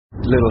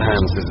Little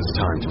Ham says it's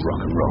time to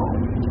rock and roll.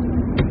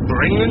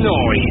 Bring the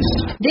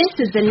noise. This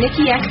is the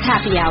Nikki X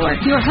Happy Hour.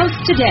 Your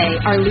hosts today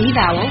are Lee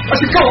Vowell. I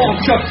said, go on,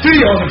 Chuck D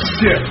on this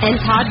shit. And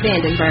Todd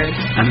Vandenberg.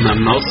 A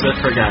mimosa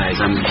for guys.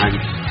 I'm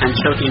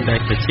choking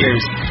back the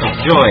tears of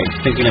joy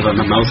thinking of a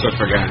mimosa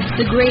for guys.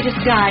 The greatest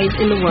guys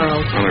in the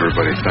world. Well,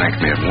 everybody thank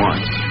me at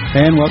once.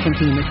 And welcome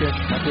to the Nikki X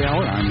Happy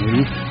Hour. I'm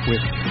Lee with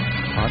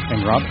Todd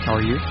and Rob.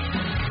 How are you?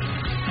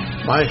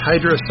 My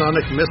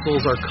hydrosonic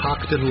missiles are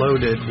cocked and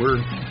loaded.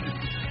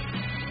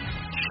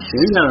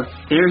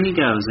 There he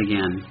goes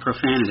again.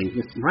 Profanity.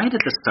 Just right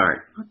at the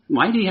start.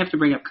 Why do you have to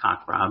bring up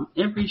cock, Rob?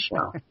 Every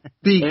show.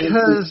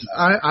 Because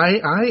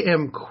I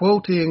am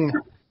quoting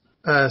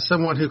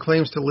someone who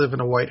claims to live in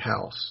a White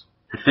House.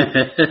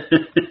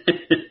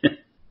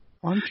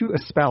 Why don't you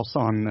espouse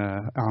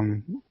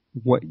on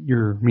what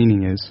your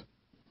meaning is?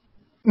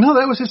 No,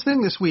 that was his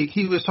thing this week.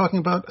 He was talking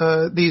about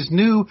these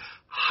new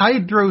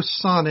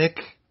hydrosonic,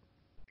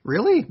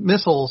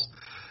 missiles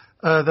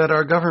that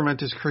our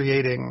government is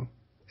creating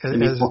as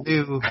new.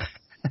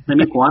 They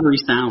make watery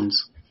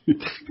sounds. Of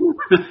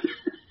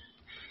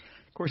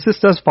course, this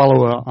does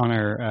follow on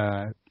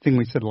our thing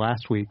we said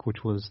last week,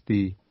 which was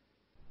the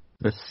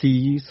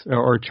seas,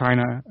 or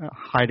China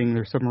hiding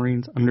their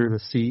submarines under the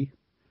sea.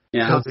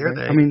 Yeah. How dare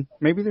they? I mean,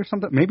 maybe there's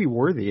something. Maybe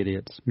we're the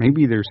idiots.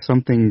 Maybe there's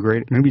something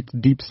great. Maybe it's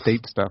deep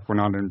state stuff we're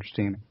not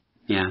understanding.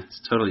 Yeah, it's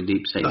totally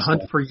deep state The stuff.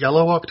 hunt for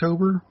Yellow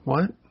October?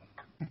 What?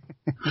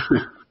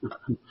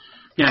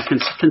 Yeah,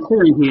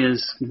 considering he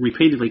has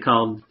repeatedly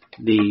called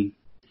the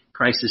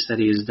crisis that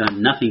he has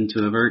done nothing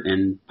to avert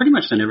and pretty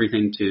much done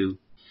everything to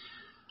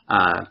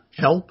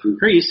Help?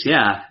 increase.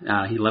 Yeah,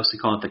 he loves to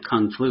call it the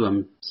Kung Flu.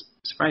 I'm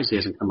surprised he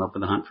hasn't come up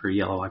with a hunt for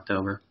Yellow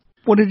October.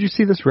 Well, did you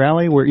see this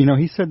rally where,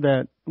 he said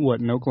that,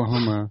 in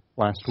Oklahoma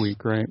last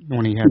week, right,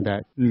 when he had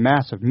that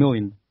massive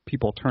million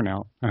people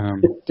turnout.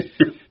 Louis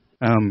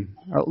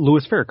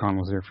Farrakhan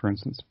was there, for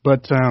instance.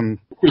 But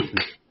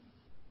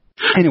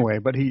anyway,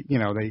 but he,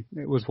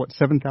 it was,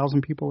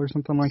 7,000 people or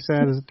something like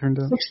that, as it turned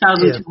out?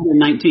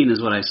 6,219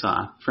 is what I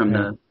saw from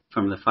the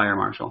fire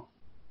marshal.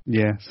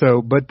 Yeah,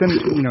 so, but then,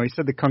 he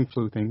said the Kung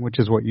Flu thing, which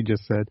is what you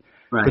just said.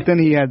 Right. But then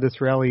he had this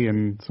rally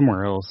in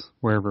somewhere else,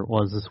 wherever it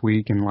was this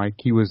week, and,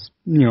 he was,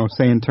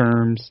 saying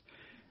terms,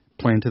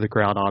 playing to the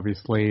crowd,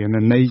 obviously, and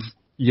then they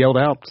yelled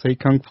out, say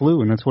Kung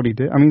Flu, and that's what he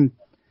did. I mean,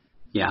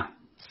 yeah.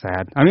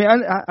 Sad. I mean,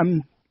 I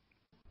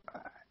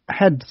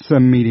had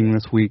some meeting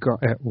this week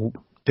at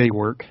day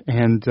work,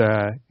 and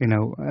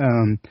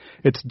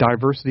it's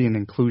Diversity and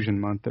Inclusion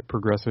Month at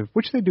Progressive,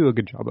 which they do a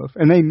good job of,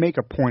 and they make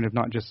a point of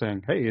not just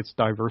saying, "Hey, it's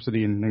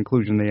diversity and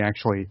inclusion." They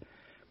actually,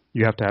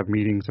 you have to have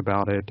meetings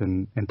about it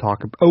and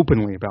talk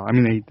openly about it. I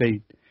mean,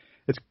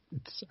 it's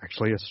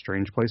actually a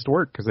strange place to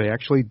work because they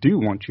actually do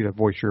want you to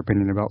voice your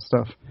opinion about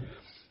stuff,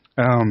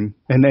 and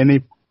then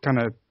they kind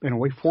of in a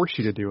way force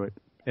you to do it,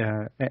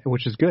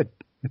 which is good.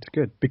 It's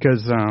good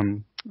because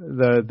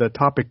the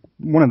topic,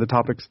 one of the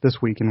topics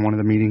this week in one of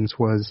the meetings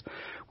was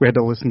we had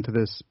to listen to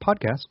this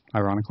podcast,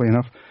 ironically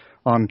enough,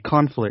 on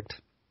conflict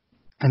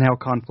and how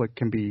conflict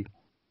can be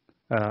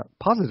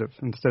positive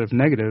instead of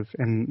negative,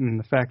 and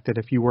the fact that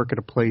if you work at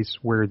a place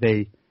where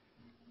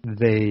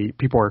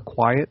people are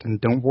quiet and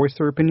don't voice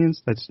their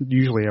opinions, that's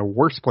usually a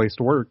worse place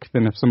to work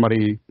than if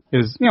somebody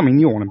is, you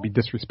don't want to be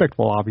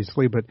disrespectful,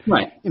 obviously, but,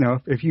 right.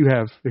 If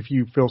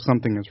you feel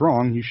something is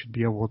wrong, you should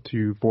be able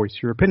to voice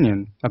your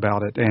opinion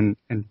about it, and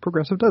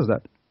Progressive does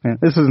that. And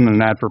this isn't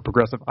an ad for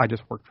Progressive. I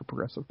just work for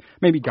Progressive.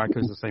 Maybe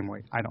Geico's the same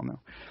way. I don't know.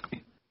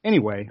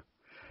 Anyway,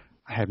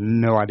 I have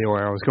no idea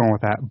where I was going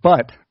with that,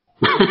 but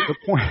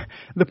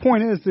the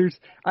point is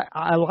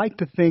I like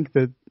to think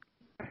that,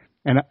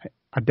 and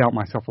I doubt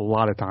myself a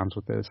lot of times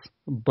with this,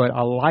 but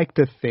I like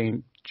to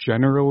think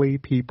generally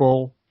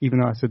people, even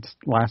though I said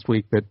last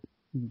week that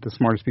the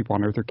smartest people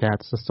on earth are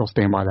cats, I still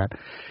stand by that.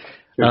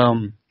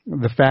 Sure.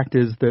 The fact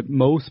is that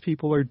most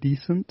people are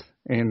decent,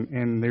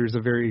 and there's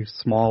a very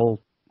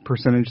small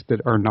percentage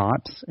that are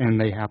not, and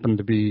they happen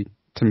to be,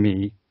 to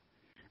me,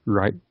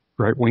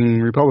 right-wing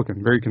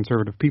Republican, very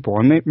conservative people.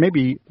 And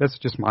maybe that's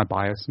just my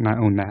bias, and I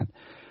own that.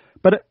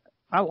 But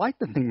I like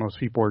to think most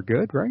people are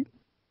good, right?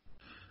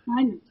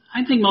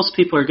 I think most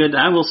people are good.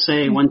 I will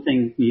say one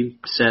thing you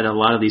said, a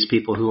lot of these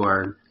people who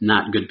are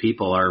not good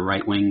people are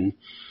right-wing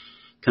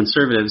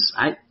conservatives.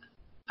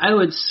 I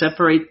would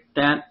separate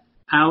that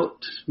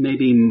out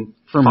maybe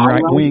from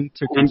right-wing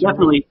to and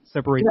definitely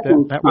separate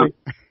that way.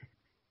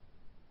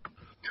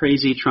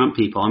 Crazy Trump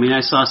people. I mean,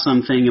 I saw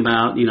something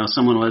about,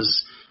 someone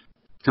was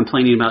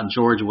complaining about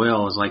George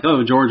Will. It's like,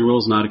 oh, George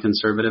Will's not a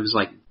conservative. It's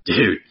like,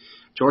 dude,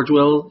 George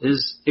Will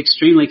is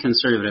extremely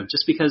conservative.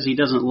 Just because he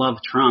doesn't love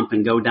Trump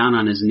and go down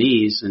on his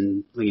knees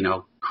and,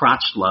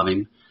 crotch love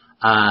him,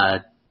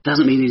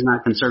 doesn't mean he's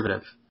not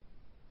conservative.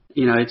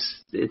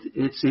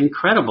 It's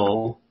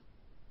incredible,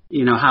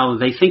 how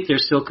they think they're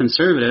still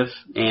conservative.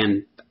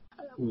 And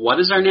what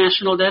is our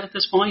national debt at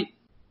this point?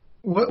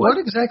 What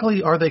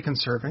exactly are they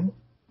conserving?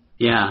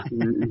 Yeah,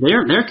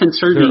 they're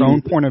conserving their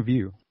own point of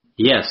view.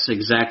 Yes,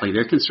 exactly.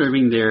 They're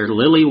conserving their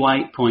lily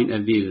white point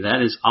of view.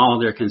 That is all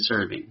they're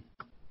conserving.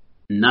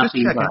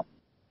 Nothing but.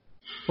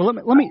 Well,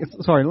 let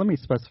me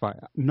specify.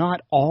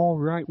 Not all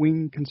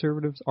right-wing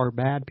conservatives are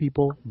bad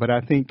people, but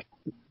I think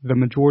the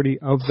majority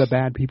of the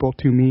bad people,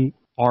 to me,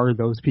 are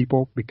those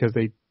people because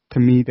they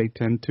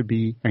tend to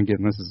be. And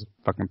again, this is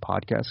a fucking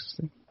podcast.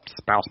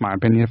 Spouse my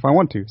opinion if I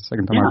want to.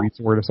 Second time I read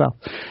the word of South,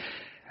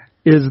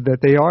 is that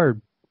they are.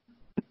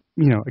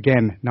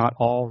 Again, not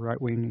all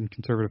right-wing and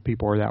conservative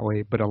people are that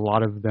way, but a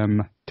lot of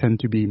them tend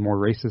to be more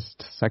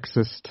racist,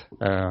 sexist.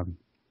 A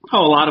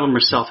lot of them are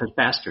selfish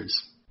bastards.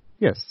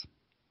 Yes.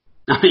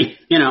 I mean,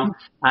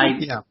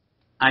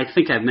 I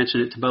think I've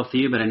mentioned it to both of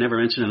you, but I never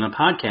mentioned it on a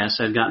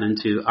podcast. I've gotten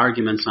into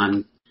arguments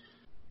on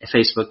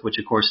Facebook, which,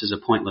 of course, is a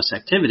pointless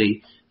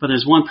activity. But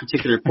there's one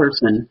particular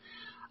person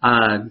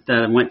that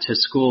I went to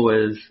school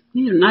with,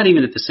 not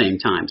even at the same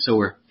time, so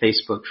we're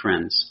Facebook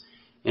friends.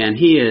 And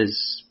he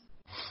is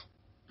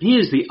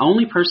the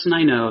only person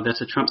I know that's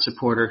a Trump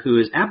supporter who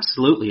is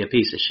absolutely a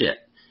piece of shit.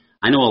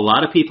 I know a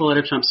lot of people that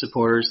are Trump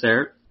supporters.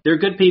 They're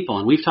good people,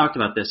 and we've talked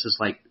about this. It's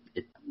like,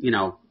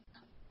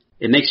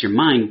 it makes your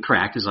mind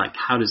crack. It's like,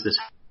 how does this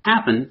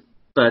happen?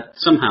 But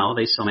somehow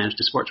they still manage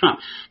to support Trump.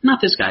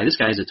 Not this guy. This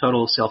guy is a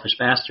total selfish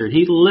bastard.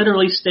 He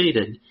literally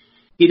stated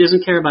he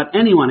doesn't care about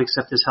anyone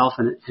except his health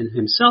and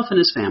himself and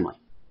his family.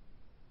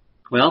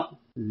 Well,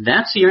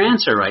 that's your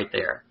answer right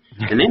there.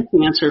 And that's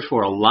the answer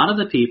for a lot of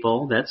the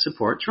people that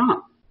support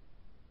Trump.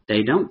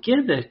 They don't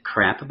give a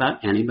crap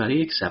about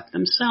anybody except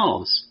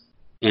themselves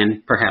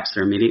and perhaps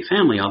their immediate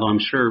family, although I'm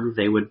sure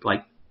they would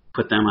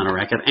put them on a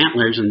rack of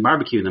antlers and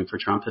barbecue them for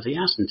Trump if he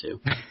asked them to.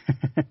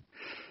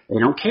 They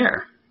don't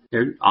care.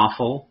 They're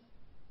awful.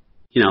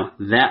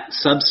 That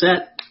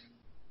subset,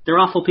 they're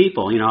awful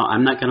people.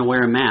 I'm not going to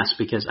wear a mask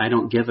because I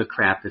don't give a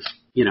crap if,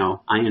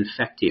 I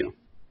infect you.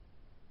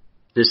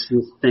 This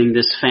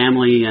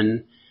family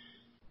in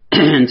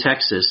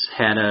Texas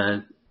had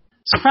a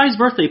surprise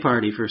birthday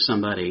party for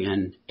somebody,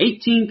 and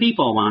 18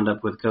 people wound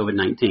up with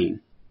COVID-19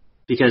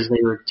 because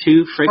they were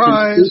too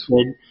freaking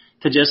stupid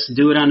to just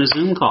do it on a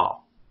Zoom call.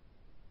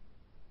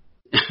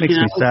 Makes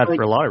me sad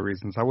for a lot of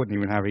reasons. I wouldn't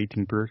even have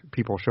 18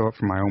 people show up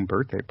for my own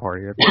birthday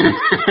party.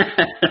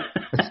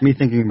 That's me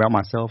thinking about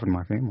myself and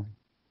my family.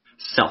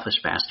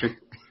 Selfish bastard.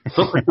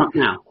 Vote for Trump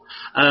now.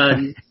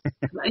 And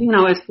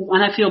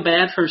I feel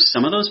bad for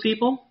some of those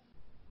people,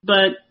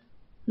 but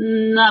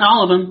not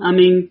all of them. I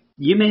mean,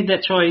 you made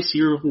that choice.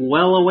 You're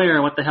well aware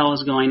of what the hell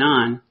is going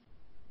on.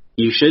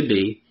 You should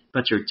be,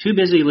 but you're too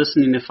busy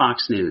listening to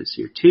Fox News.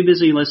 You're too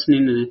busy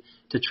listening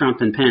to Trump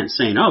and Pence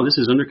saying, oh, this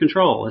is under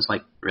control. It's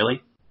like,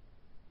 really?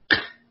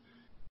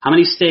 How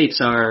many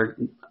states are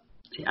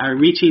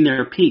reaching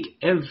their peak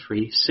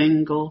every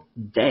single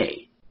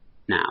day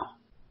now?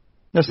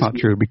 That's not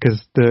true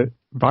because the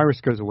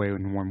virus goes away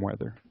in warm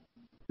weather.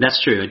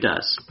 That's true. It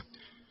does.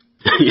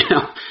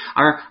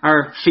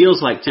 Our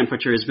feels like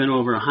temperature has been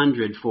over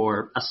 100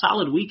 for a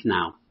solid week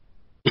now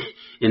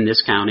in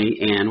this county,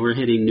 and we're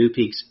hitting new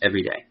peaks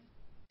every day.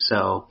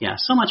 So,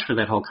 so much for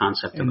that whole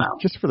concept about.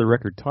 Just for the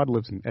record, Todd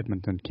lives in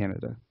Edmonton,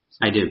 Canada.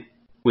 So. I do,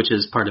 which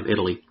is part of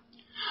Italy.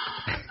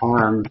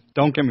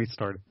 Don't get me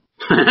started.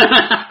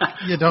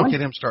 Don't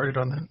get him started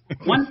on that.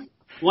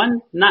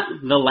 One, not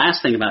the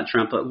last thing about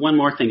Trump, but one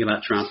more thing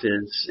about Trump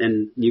is,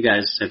 and you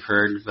guys have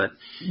heard, but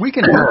we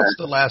can hear what's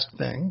the last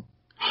thing.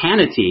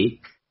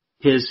 Hannity,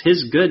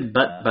 his good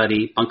butt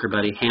buddy, bunker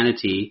buddy,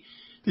 Hannity.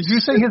 Did you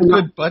say his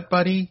good butt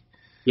buddy?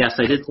 Yes,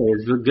 I did say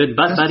his good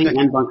butt buddy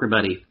and bunker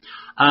buddy.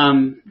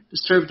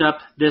 Served up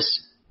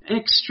this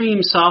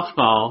extreme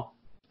softball,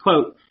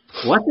 quote,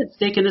 what's at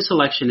stake in this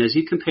election as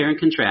you compare and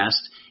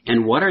contrast,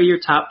 and what are your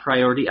top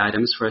priority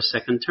items for a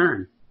second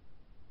term?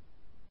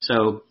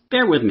 So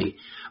bear with me.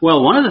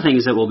 Well, one of the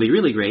things that will be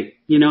really great,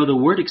 the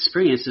word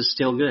experience is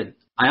still good.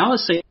 I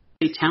always say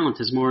talent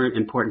is more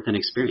important than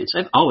experience.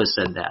 I've always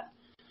said that.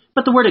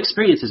 But the word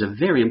experience is a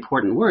very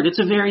important word. It's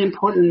a very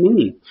important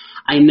meaning.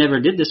 I never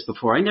did this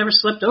before. I never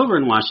slept over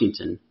in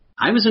Washington.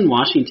 I was in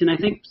Washington, I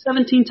think,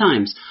 17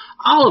 times.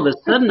 All of a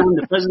sudden, I'm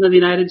the President of the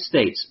United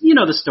States. You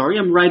know the story.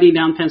 I'm riding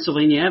down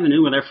Pennsylvania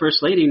Avenue with our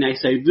First Lady, and I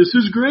say, this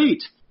is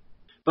great.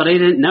 But I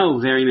didn't know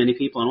very many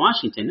people in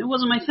Washington. It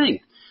wasn't my thing.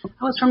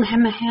 I was from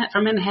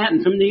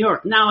Manhattan, from New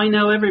York. Now I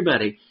know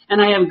everybody.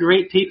 And I have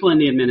great people in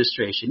the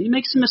administration. You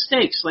make some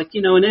mistakes, like,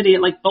 an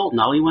idiot like Bolton.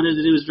 All he wanted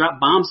to do was drop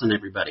bombs on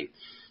everybody.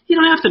 You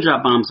don't have to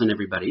drop bombs on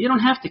everybody. You don't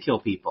have to kill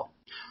people.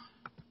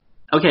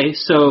 Okay,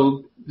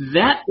 so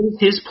that is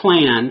his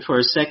plan for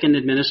a second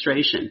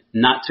administration,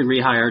 not to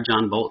rehire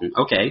John Bolton.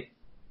 Okay.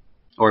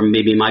 Or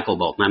maybe Michael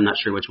Bolton. I'm not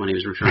sure which one he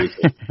was referring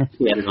to.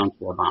 He had his own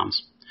 4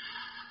 bombs.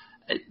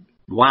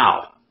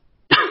 Wow.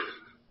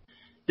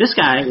 This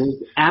guy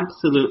is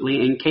absolutely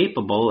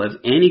incapable of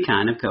any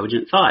kind of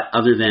cogent thought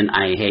other than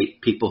I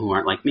hate people who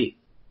aren't like me.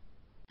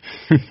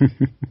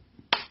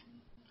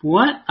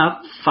 What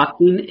a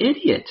fucking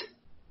idiot.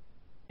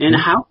 And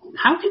how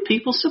can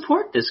people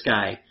support this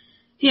guy?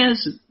 He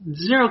has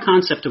zero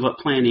concept of what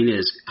planning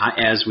is,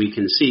 as we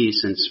can see,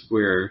 since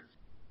we're,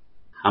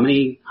 how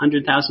many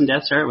 100,000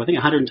 deaths are? I think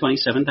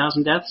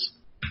 127,000 deaths.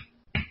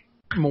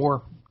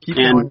 More. Keep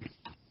going.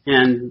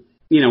 And,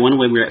 one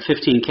way we were at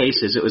 15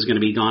 cases, it was going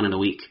to be gone in a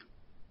week.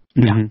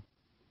 Yeah.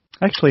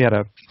 I actually had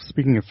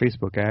speaking of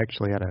Facebook, I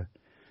actually had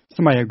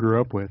somebody I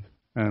grew up with,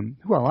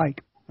 who I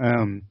like,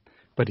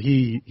 but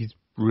he's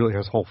really,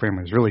 his whole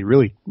family is really,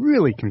 really,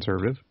 really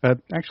conservative.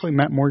 Actually,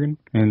 Matt Morgan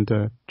and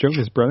Joe,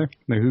 his brother,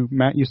 who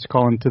Matt used to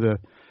call into the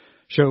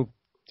show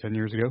 10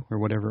 years ago or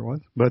whatever it was.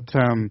 But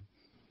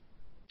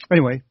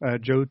anyway,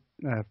 Joe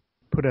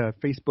put a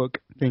Facebook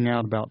thing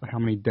out about how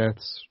many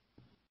deaths.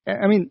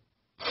 I mean,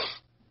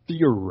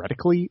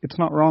 theoretically, it's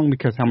not wrong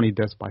because how many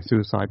deaths by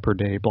suicide per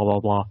day, blah, blah,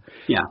 blah.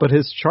 Yeah. But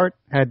his chart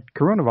had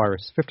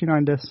coronavirus,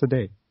 59 deaths a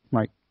day. I'm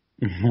like,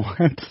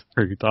 what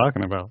are you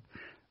talking about?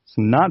 It's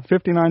not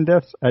 59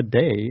 deaths a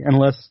day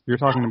unless you're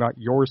talking about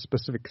your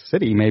specific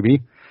city,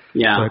 maybe.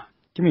 Yeah. But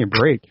give me a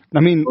break.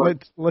 I mean,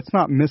 let's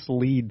not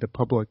mislead the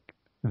public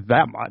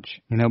that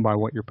much, by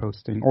what you're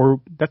posting. Or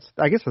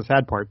I guess the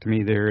sad part to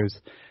me there is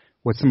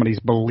what somebody's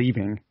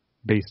believing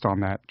based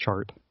on that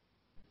chart.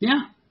 Yeah.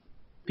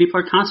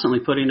 People are constantly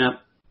putting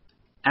up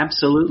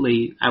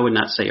absolutely, I would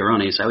not say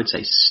erroneous, I would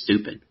say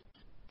stupid.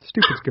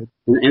 Stupid's good.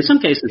 In some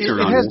cases,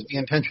 erroneous. It has to be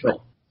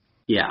intentional.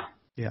 Yeah.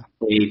 Yeah.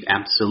 They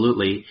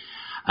absolutely.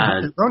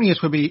 Erroneous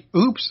would be,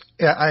 oops,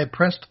 I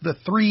pressed the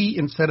 3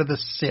 instead of the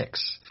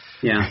 6.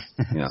 Yeah.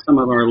 Yeah. Some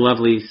of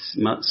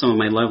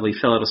my lovely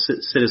fellow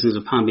citizens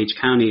of Palm Beach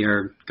County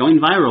are going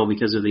viral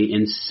because of the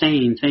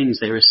insane things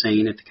they were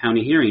saying at the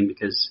county hearing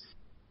because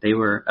they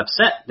were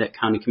upset that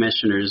county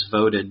commissioners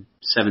voted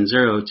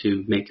 7-0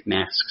 to make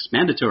masks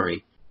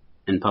mandatory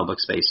in public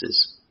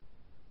spaces.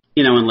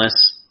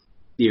 Unless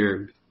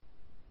you're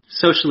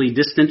socially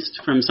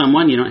distanced from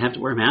someone, you don't have to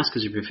wear a mask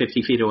because if you're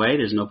 50 feet away,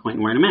 there's no point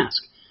in wearing a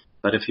mask.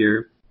 But if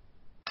you're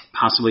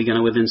possibly going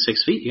to within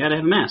 6 feet, you got to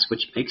have a mask,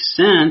 which makes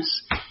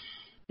sense.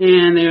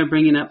 And they were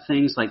bringing up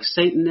things like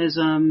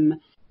Satanism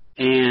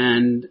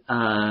and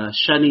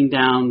shutting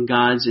down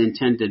God's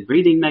intended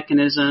breeding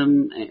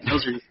mechanism.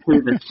 Those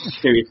are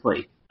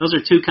seriously, those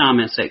are 2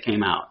 comments that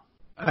came out.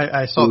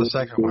 I saw the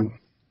second one.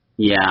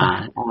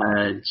 Yeah,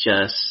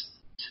 just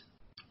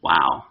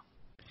wow.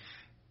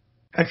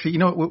 Actually,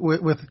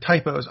 with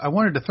typos, I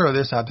wanted to throw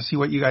this out to see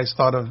what you guys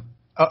thought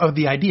of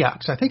the idea,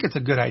 because I think it's a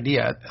good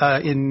idea.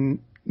 In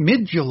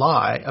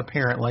mid-July,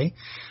 apparently,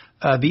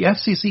 the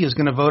FCC is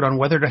going to vote on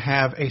whether to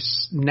have a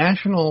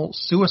national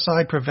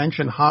suicide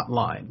prevention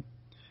hotline,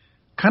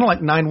 kind of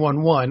like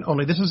 911,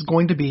 only this is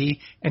going to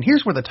be, and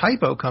here's where the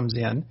typo comes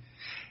in.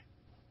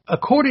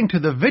 According to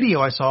the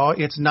video I saw,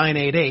 it's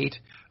 988.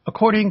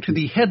 According to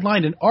the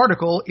headline and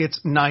article,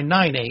 it's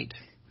 998.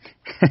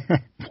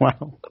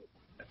 Wow.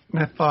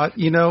 And I thought,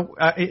 you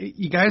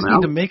guys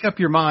need to make up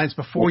your minds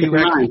before you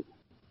actually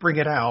bring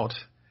it out.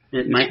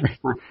 It might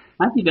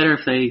be better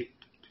if they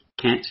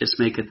can't just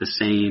make it the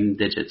same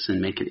digits and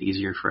make it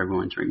easier for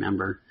everyone to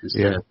remember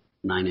instead of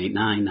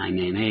 989,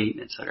 998,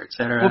 et cetera, et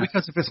cetera. Well,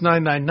 because if it's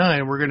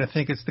 999, we're going to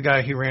think it's the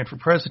guy who ran for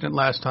president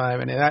last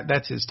time, and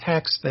that's his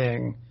tax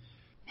thing.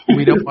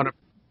 We don't want to.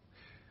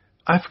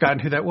 I've forgotten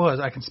who that was.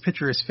 I can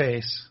picture his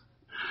face.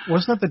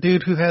 Wasn't that the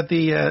dude who had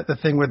the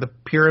thing where the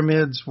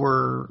pyramids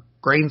were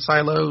grain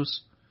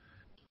silos?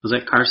 Was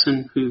that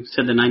Carson who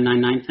said the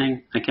 999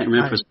 thing? I can't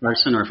remember if it was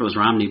Carson or if it was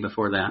Romney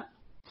before that.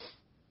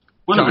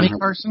 Johnny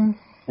Carson?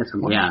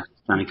 Yeah,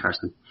 Johnny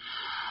Carson.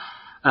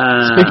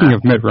 Speaking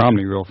of Mitt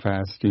Romney real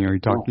fast,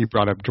 he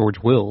brought up George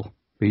Will.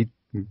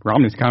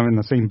 Romney's kind of in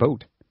the same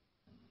boat.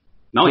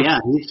 Oh, yeah,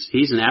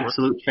 he's an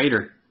absolute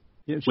traitor.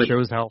 It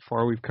shows how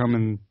far we've come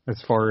in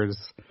as far as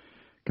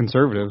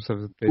conservatives.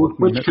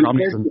 Which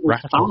compared to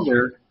his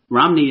father,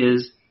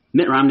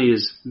 Mitt Romney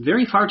is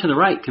very far to the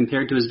right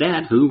compared to his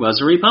dad, who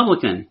was a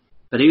Republican.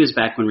 But he was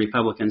back when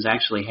Republicans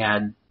actually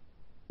had,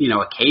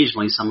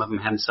 occasionally some of them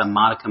had some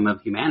modicum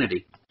of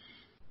humanity,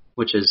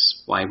 which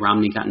is why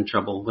Romney got in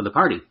trouble with the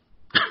party.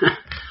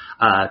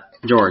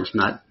 George,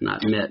 not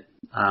Mitt.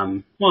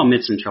 Well,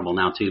 Mitt's in trouble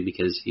now, too,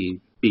 because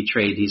he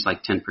betrayed. He's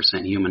like 10%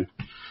 human.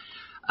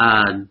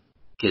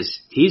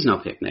 Because he's no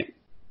picnic,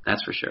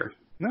 that's for sure.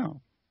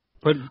 No.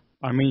 But,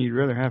 you'd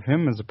rather have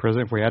him as a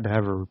president. If we had to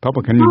have a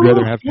Republican, you'd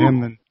rather have him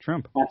than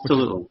Trump.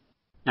 Absolutely.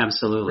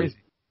 Absolutely.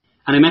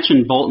 And I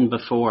mentioned Bolton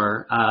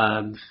before.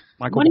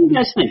 What do you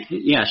guys think?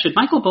 Yeah, should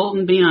Michael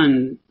Bolton be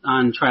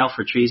on trial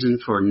for treason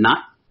for not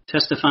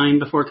testifying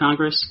before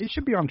Congress? He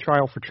should be on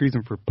trial for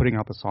treason for putting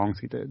out the songs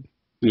he did.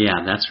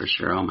 Yeah, that's for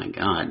sure. Oh, my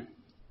God.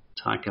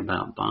 Talk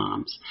about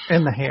bombs.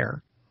 And the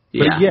hair.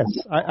 But yeah. Yes,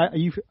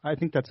 I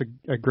think that's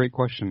a great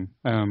question.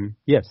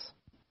 Yes,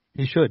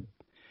 he should.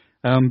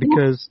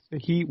 Because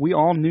we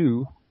all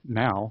knew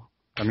now,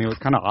 it was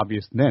kind of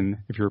obvious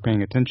then if you were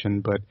paying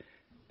attention, but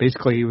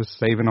basically he was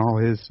saving all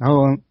his,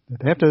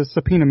 they have to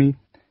subpoena me.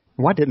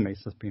 Why didn't they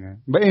subpoena?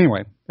 But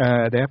anyway,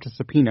 they have to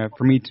subpoena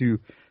for me to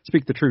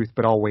speak the truth,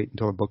 but I'll wait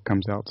until the book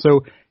comes out.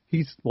 So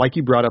he's, like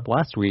you brought up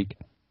last week,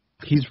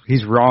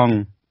 he's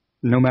wrong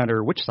no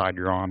matter which side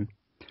you're on.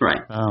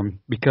 Right.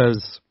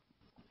 Because,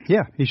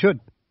 yeah, he should.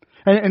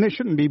 And it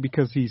shouldn't be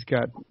because he's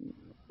got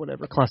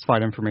whatever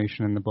classified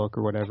information in the book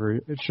or whatever.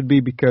 It should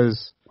be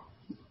because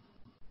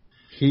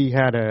he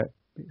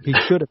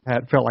should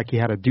have felt like he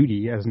had a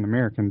duty as an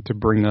American to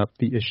bring up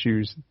the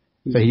issues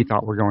that he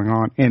thought were going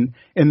on, and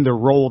in the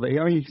role that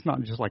he's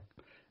not just like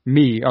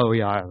me. Oh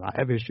yeah, I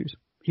have issues.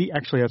 He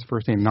actually has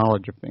firsthand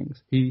knowledge of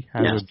things. He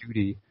has a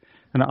duty,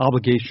 an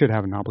obligation, should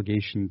have an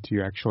obligation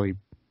to actually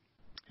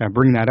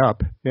bring that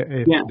up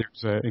if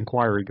there's an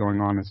inquiry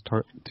going on as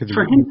to the.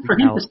 For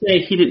him to say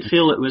he didn't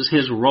feel it was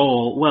his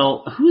role.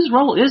 Well, whose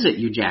role is it,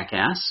 you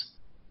jackass?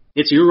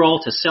 It's your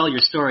role to sell your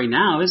story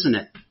now, isn't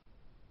it?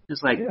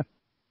 It's like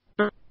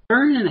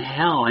burn in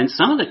hell. And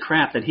some of the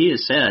crap that he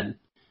has said.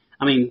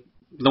 I mean,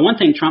 the one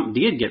thing Trump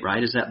did get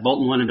right is that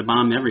Bolton wanted to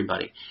bomb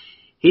everybody.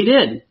 He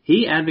did.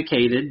 He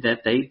advocated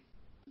that they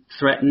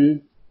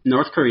threaten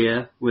North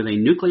Korea with a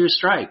nuclear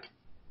strike.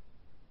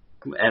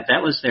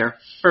 That was their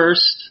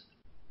first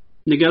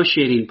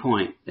negotiating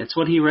point. That's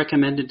what he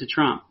recommended to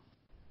Trump.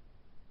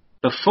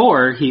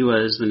 Before he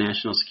was the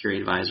National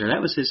Security Advisor,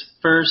 that was his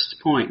first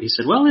point. He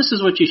said, well, this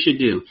is what you should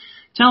do.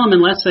 Tell them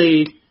unless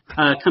they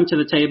come to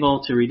the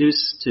table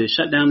to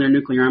shut down their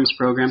nuclear arms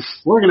program,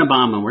 we're going to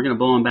bomb them. We're going to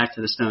blow them back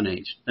to the Stone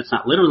Age. That's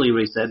not literally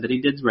what he said, but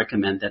he did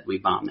recommend that we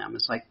bomb them.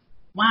 It's like,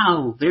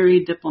 wow,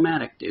 very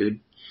diplomatic, dude.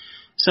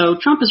 So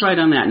Trump is right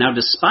on that. Now,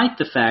 despite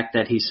the fact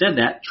that he said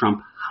that,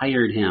 Trump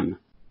hired him.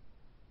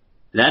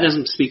 That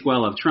doesn't speak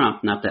well of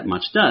Trump. Not that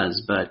much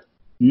does, but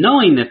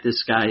knowing that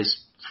this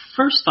guy's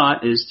first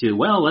thought is to,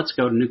 well, let's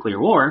go to nuclear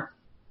war,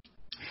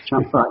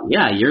 Trump thought,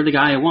 yeah, you're the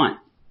guy I want.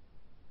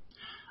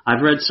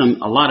 I've read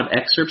a lot of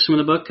excerpts from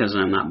the book because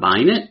I'm not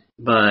buying it,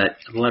 but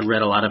I've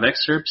read a lot of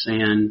excerpts,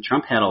 and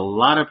Trump had a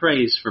lot of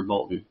praise for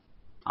Bolton.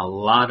 A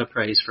lot of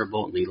praise for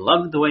Bolton. He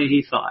loved the way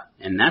he thought,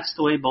 and that's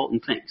the way Bolton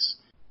thinks.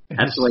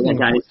 That's the way that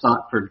guy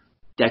thought for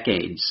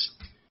decades.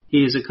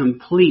 He is a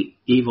complete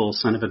evil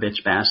son of a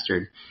bitch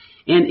bastard.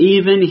 And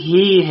even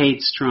he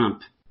hates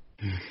Trump.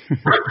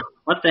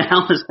 What the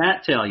hell does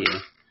that tell you?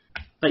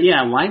 But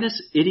yeah, why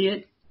this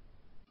idiot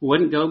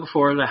wouldn't go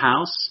before the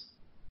House?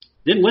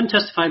 Wouldn't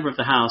testify before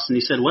the House, and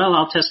he said, well,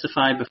 I'll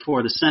testify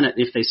before the Senate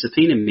if they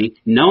subpoena me,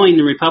 knowing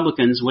the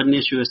Republicans wouldn't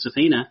issue a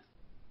subpoena.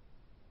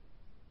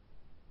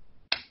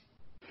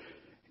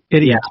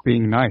 Idiots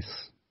being nice.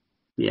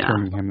 Yeah.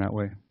 Turning him that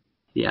way.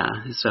 Yeah,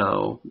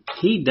 so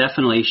he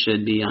definitely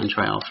should be on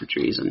trial for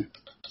treason.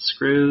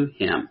 Screw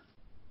him.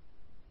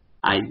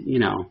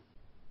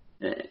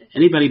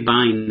 Anybody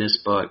buying this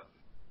book,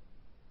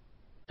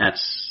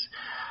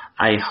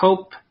 I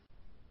hope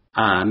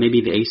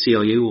maybe the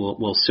ACLU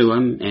will sue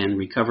him and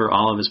recover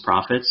all of his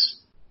profits.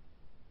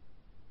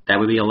 That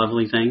would be a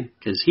lovely thing,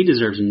 because he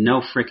deserves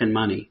no frickin'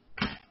 money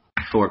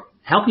for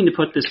helping to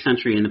put this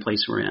country in the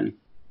place we're in.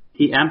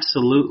 He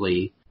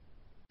absolutely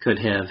could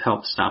have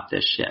helped stop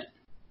this shit.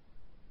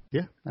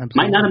 Yeah, absolutely.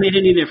 Might not have made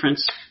any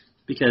difference,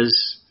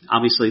 because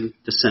obviously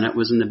the Senate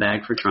was in the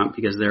bag for Trump,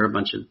 because they're a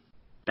bunch of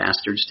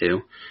bastards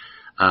too.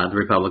 The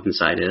Republican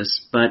side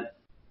is. But,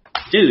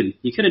 dude,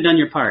 you could have done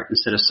your part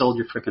instead of sold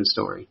your frickin'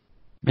 story.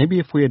 Maybe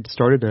if we had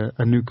started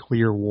a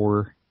nuclear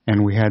war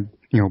and we had,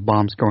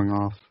 bombs going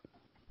off,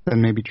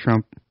 then maybe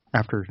Trump,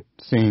 after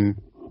seeing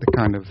the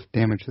kind of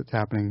damage that's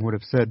happening, would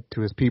have said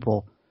to his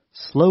people,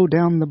 slow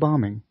down the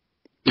bombing.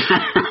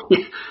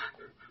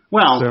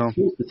 Well,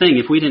 here's the thing.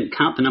 If we didn't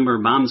count the number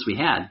of bombs we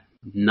had,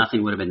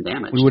 nothing would have been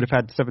damaged. We would have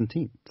had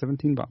 17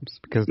 bombs,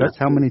 because that's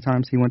how many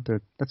times he went to.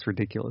 That's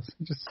ridiculous.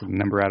 Just a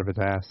number out of his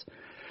ass.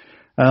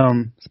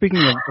 Speaking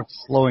of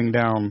slowing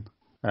down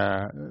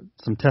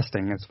some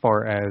testing as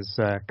far as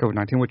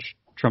COVID-19, which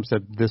Trump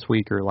said this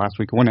week or last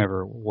week or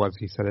whenever it was,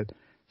 he said it.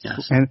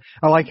 Yes. And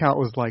I like how it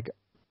was like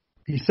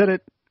he said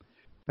it,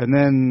 and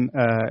then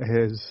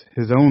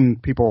his own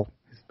people,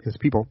 his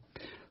people,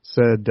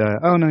 said,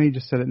 oh, no, he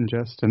just said it in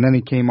jest. And then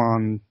he came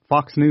on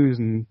Fox News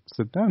and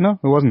said, oh, no,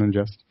 it wasn't in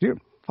jest. You're a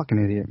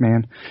fucking idiot,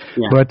 man.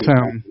 Yeah, but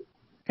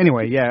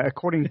anyway, yeah,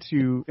 according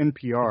to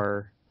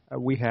NPR,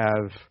 we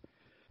have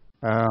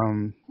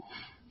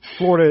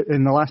Florida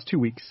in the last 2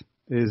 weeks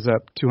is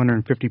up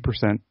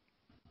 250%.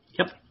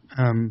 Yep.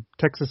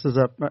 Texas is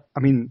up,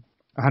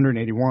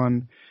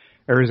 181.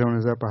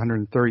 Arizona's up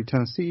 130.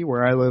 Tennessee,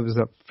 where I live, is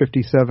up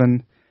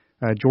 57.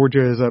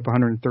 Georgia is up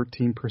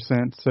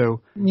 113%.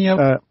 So,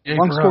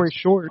 long story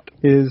short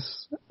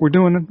is we're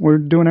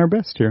doing our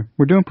best here.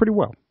 We're doing pretty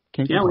well.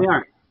 We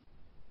are.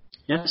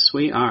 Yes,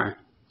 we are.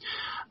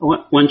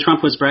 When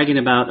Trump was bragging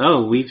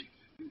about, we've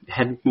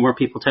had more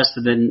people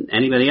tested than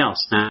anybody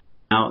else. Now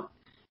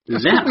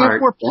that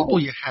part, more people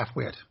you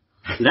half-wit.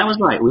 That was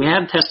right. We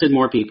have tested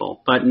more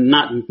people, but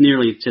not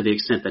nearly to the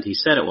extent that he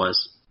said it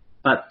was.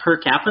 But per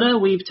capita,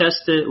 we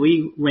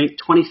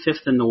ranked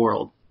 25th in the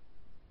world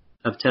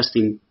of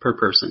testing per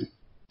person.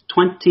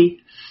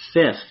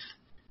 25th.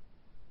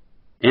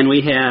 And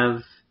we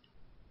have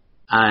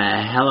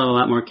a hell of a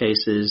lot more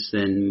cases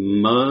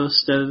than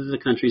most of the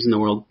countries in the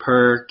world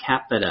per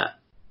capita.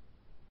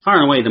 Far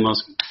and away the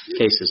most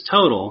cases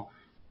total,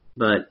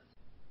 but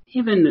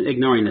even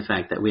ignoring the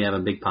fact that we have a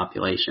big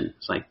population.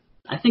 It's like,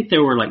 I think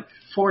there were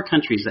 4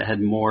 countries that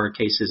had more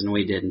cases than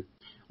we did.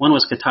 One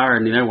was Qatar,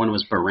 and the other one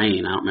was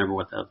Bahrain. I don't remember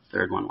what the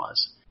third one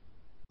was.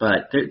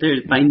 But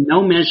by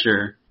no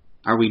measure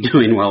are we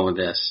doing well with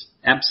this.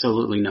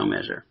 Absolutely no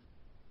measure.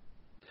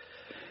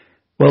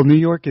 Well, New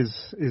York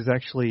is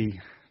actually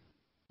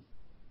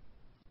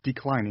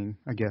declining,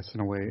 I guess, in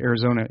a way.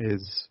 Arizona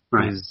is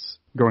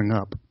going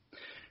up.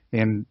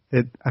 And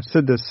I've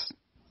said this,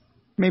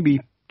 maybe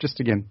just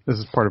again, this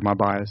is part of my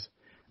bias,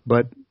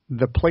 but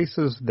the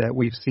places that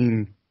we've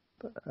seen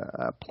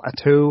a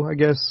plateau, I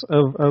guess,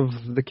 of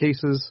the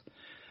cases,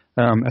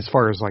 as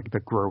far as like the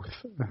growth,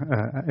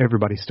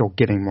 everybody's still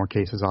getting more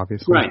cases,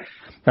 obviously. Right.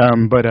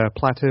 But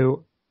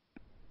plateau,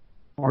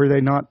 are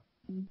they not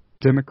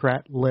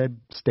Democrat-led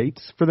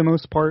states for the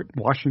most part?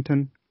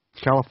 Washington,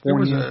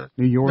 California,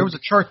 New York. There was a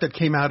chart that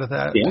came out of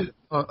that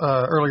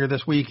earlier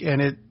this week,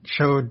 and it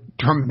showed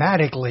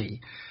dramatically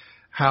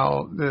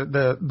how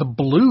the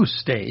blue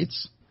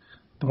states,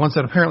 the ones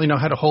that apparently know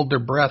how to hold their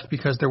breath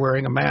because they're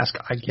wearing a mask,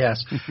 I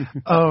guess,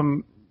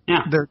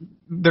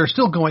 they're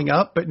still going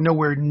up, but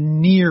nowhere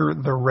near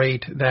the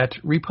rate that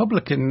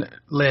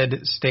Republican-led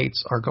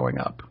states are going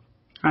up.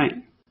 Right,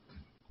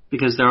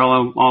 because they're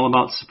all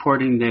about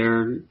supporting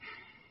their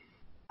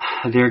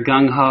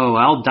gung-ho,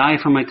 I'll die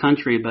for my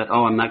country, but,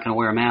 I'm not going to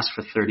wear a mask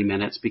for 30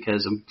 minutes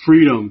because of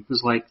freedom.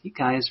 It's like, you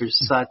guys are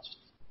such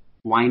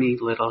whiny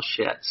little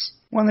shits.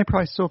 Well, they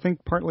probably still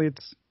think partly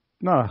it's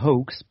not a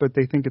hoax, but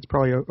they think it's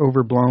probably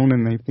overblown,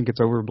 and they think it's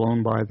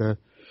overblown by the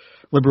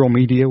liberal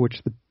media, which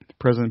the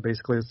president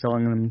basically is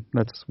telling them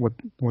that's what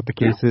the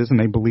case is, and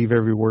they believe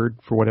every word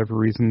for whatever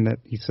reason that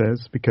he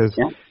says. Because,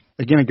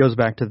 again, it goes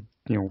back to,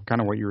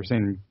 kind of what you were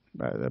saying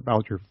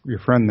about your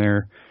friend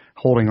there,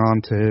 holding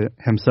on to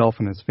himself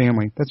and his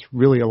family. That's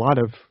really a lot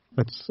of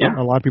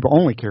people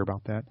only care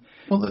about that.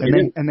 Well,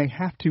 and they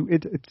have to.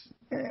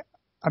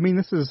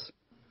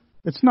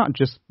 It's not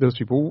just those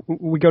people.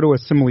 We go to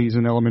assemblies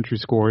in elementary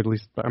school, or at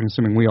least I'm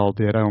assuming we all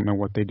did. I don't know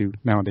what they do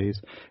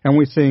nowadays. And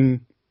we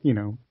sing,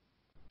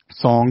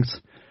 songs.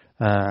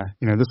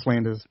 This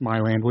land is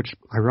my land, which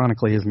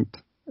ironically isn't.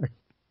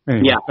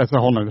 Anyway, that's a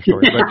whole nother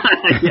story. But,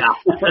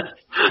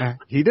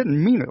 he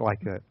didn't mean it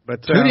like that.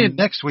 But tune in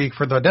next week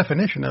for the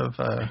definition of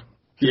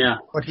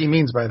what he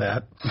means by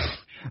that.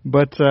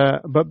 But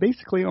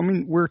basically,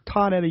 we're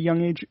taught at a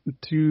young age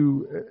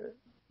to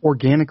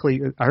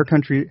organically, our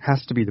country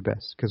has to be the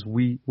best because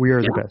we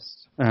are the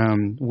best.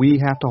 We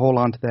have to hold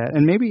on to that,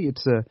 and maybe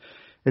it's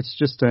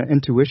just an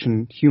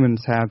intuition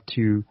humans have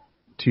to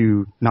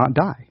not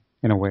die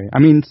in a way.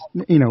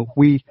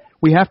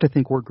 We have to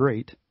think we're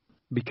great,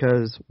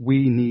 because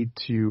we need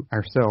to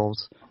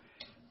ourselves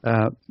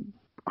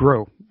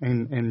grow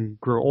and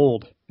grow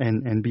old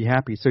and be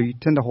happy. So you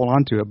tend to hold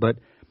on to it, but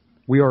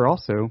we are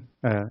also,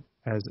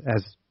 as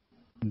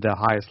the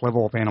highest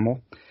level of animal,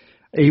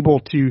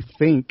 able to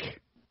think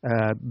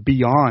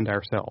beyond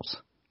ourselves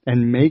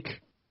and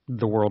make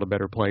the world a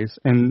better place.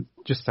 And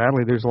just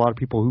sadly, there's a lot of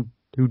people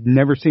who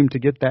never seem to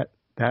get that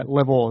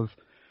level of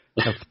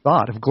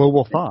thought, of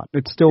global thought.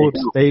 It still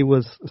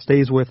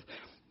stays with,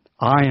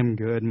 I am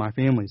good, my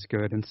family's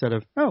good, instead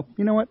of,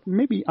 you know what,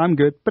 maybe I'm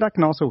good, but I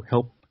can also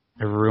help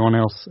everyone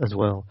else as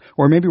well.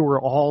 Or maybe we're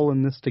all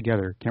in this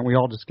together. Can't we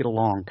all just get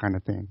along, kind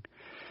of thing?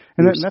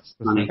 And that's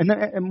the thing.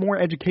 And more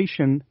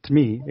education, to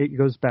me, it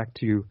goes back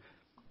to,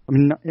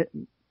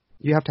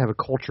 you have to have a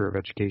culture of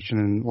education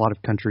in a lot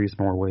of countries,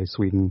 Norway,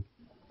 Sweden,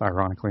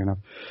 ironically enough.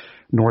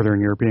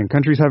 Northern European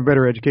countries have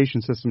better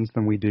education systems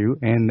than we do,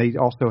 and they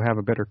also have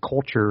a better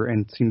culture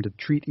and seem to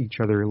treat each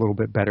other a little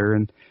bit better.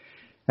 And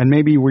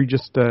maybe we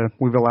just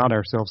we've allowed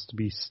ourselves to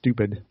be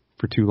stupid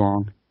for too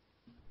long.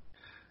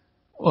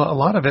 Well, a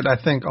lot of it, I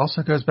think,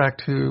 also goes back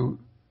to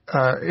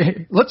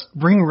let's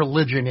bring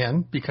religion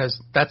in,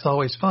 because that's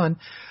always fun.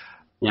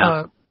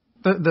 Yeah.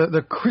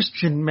 The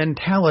Christian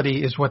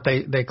mentality is what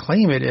they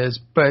claim it is,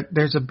 but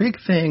there's a big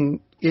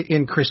thing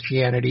in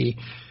Christianity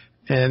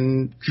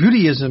and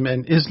Judaism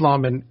and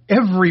Islam and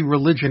every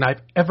religion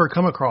I've ever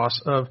come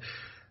across of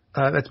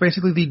that's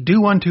basically the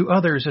do unto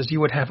others as you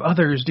would have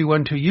others do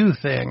unto you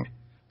thing.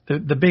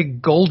 The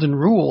big golden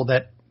rule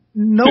that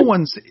no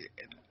one's.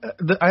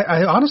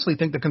 I honestly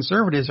think the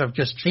conservatives have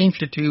just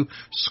changed it to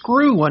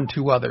screw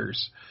unto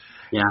others.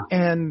 Yeah,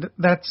 and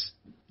that's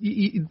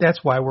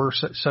why we're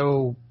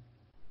so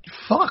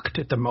fucked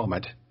at the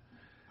moment.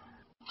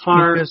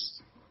 Far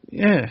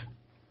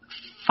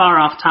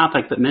off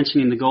topic, but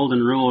mentioning the golden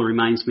rule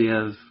reminds me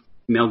of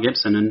Mel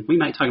Gibson, and we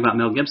might talk about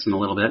Mel Gibson a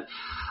little bit.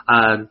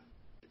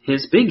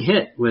 His big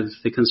hit with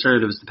the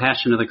conservatives, The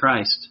Passion of the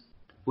Christ,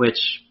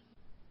 which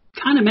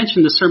kind of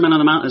mentioned the Sermon on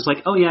the Mount as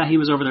like, oh yeah, he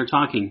was over there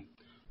talking.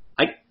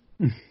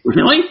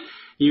 Really?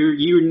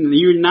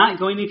 You're not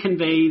going to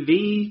convey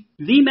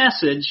the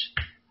message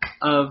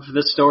of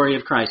the story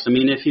of Christ.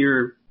 If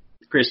you're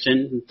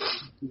Christian,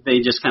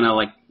 they just kind of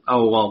like,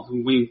 oh, well,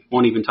 we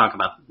won't even talk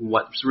about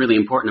what's really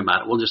important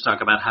about it. We'll just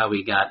talk about how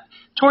we got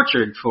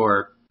tortured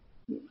for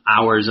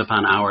hours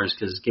upon hours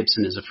because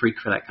Gibson is a freak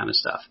for that kind of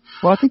stuff.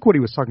 Well, I think what he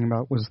was talking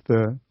about was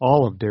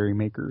all of dairy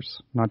makers,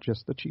 not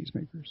just the cheese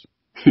makers.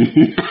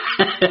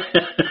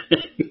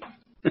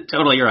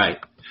 Totally right.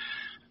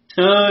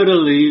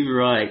 Totally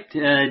right.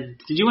 Did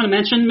you want to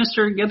mention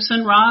Mr.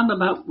 Gibson, Rob,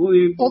 about what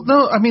we... Well,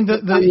 no,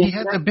 he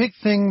had the big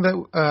thing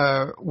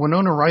that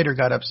Winona Ryder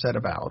got upset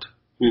about.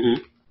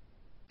 Mm-hmm.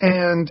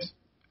 And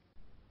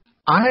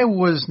I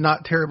was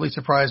not terribly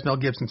surprised Mel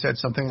Gibson said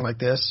something like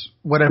this,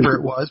 whatever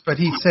it was, but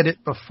he said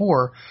it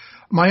before.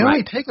 My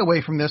only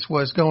takeaway from this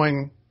was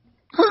going,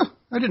 I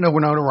didn't know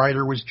Winona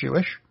Ryder was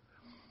Jewish.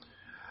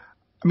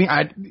 I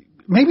mean,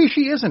 maybe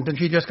she isn't, and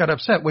she just got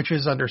upset, which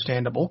is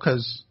understandable,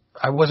 because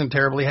I wasn't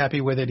terribly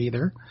happy with it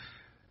either.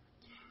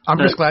 I'm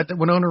just glad that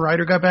Winona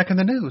Ryder got back in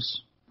the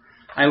news.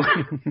 I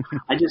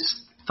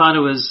just thought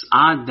it was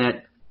odd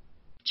that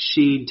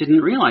she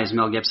didn't realize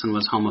Mel Gibson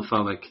was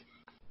homophobic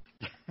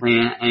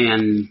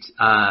and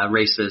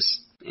racist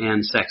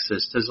and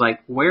sexist. It's like,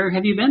 where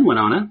have you been,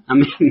 Winona? I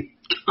mean,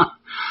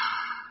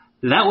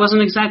 that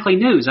wasn't exactly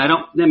news.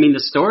 The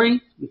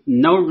story,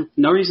 no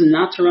reason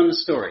not to run the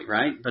story,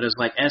 right? But it's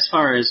like, as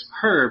far as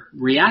her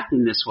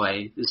reacting this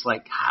way, it's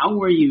like, how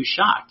were you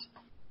shocked?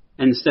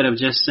 Instead of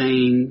just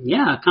saying,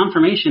 yeah,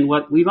 confirmation,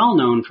 what we've all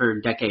known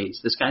for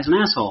decades. This guy's an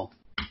asshole.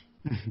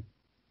 Do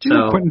you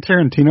know Quentin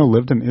Tarantino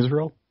lived in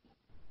Israel?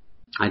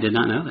 I did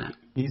not know that.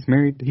 He's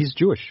married. He's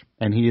Jewish,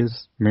 and he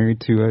is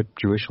married to a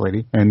Jewish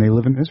lady, and they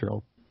live in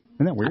Israel.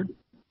 Isn't that weird?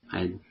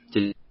 I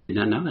did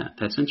not know that.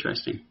 That's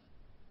interesting.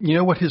 You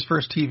know what his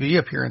first TV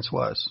appearance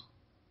was?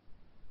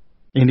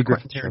 Andy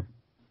Griffith Show.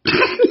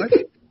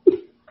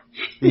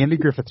 The Andy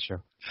Griffith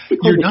Show.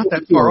 You're not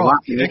that far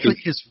off. Actually,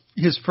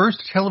 his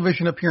first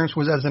television appearance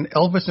was as an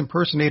Elvis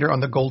impersonator on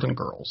The Golden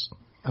Girls.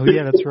 Oh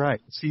yeah, that's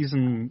right.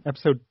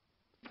 Episode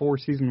 4,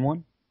 season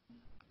 1.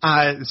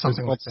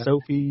 Something like that.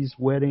 Sophia's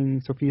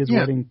Wedding,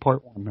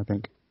 Part 1, I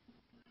think.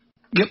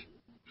 Yep.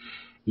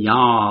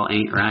 Y'all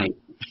ain't right.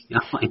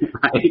 Y'all ain't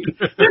right.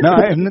 No,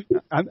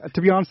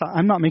 to be honest,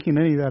 I'm not making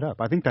any of that up.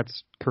 I think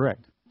that's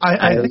correct.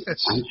 I think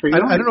that's. Sure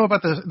I don't know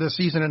about the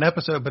season and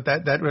episode, but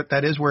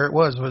that is where it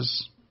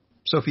was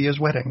Sophia's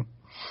Wedding.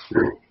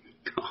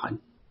 God.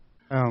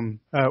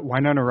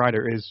 Winona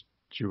Ryder is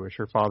Jewish.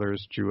 Her father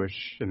is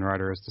Jewish, and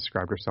Ryder has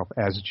described herself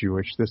as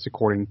Jewish. This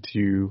according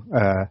to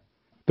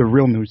the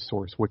real news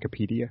source,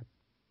 Wikipedia.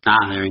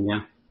 There you go.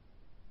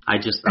 I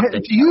just thought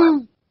do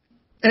you,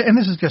 and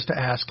this is just to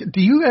ask,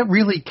 do you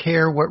really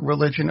care what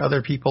religion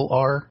other people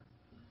are?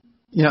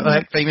 You know,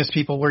 like famous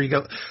people where you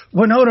go,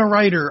 Winona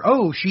Ryder,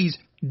 oh, she's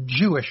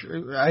Jewish.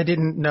 I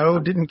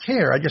didn't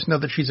care. I just know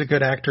that she's a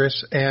good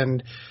actress,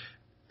 and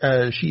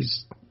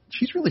she's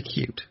really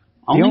cute.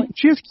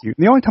 She is cute.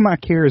 The only time I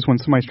care is when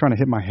somebody's trying to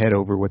hit my head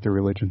over with their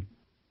religion.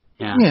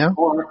 Yeah.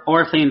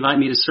 Or if they invite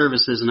me to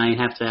services and I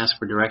have to ask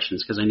for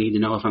directions because I need to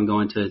know if I'm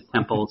going to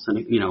temples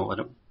and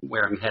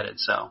where I'm headed.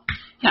 So,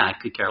 yeah, I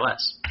could care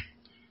less.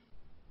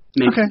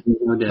 Okay.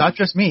 Not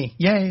just me.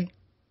 Yay.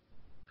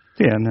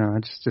 Yeah, no,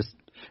 it's just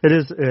it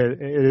is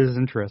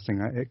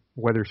interesting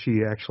whether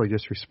she actually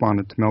just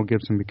responded to Mel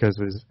Gibson because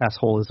of his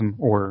assholism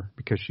or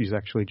because she's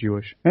actually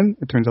Jewish, and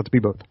it turns out to be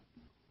both.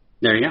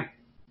 There you go.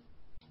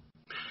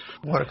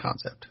 What a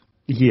concept.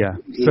 Yeah.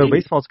 So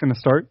baseball's going to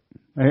start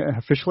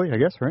officially, I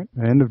guess, right?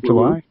 End of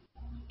July.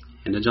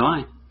 End of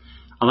July.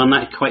 Although I'm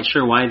not quite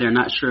sure why they're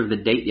not sure of the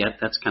date yet.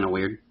 That's kind of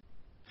weird.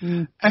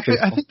 Actually,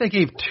 I think they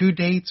gave 2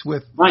 dates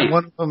with one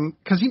of them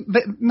because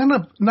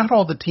not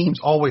all the teams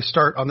always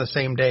start on the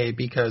same day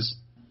because.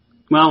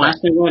 Well,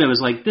 last I read it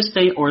was like this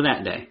day or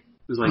that day.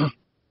 It was like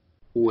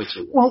which.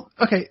 Well,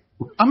 okay.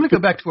 I'm going to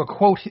go back to a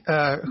quote.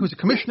 Who's a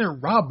Commissioner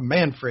Rob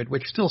Manfred,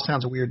 which still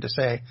sounds weird to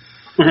say.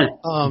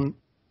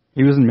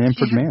 He was in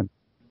Manfred Man.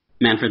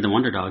 Manfred the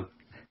Wonder Dog.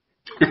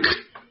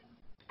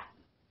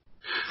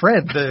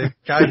 Fred, the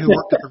guy who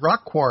worked at the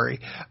rock quarry.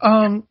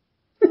 Played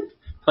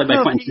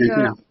by Quentin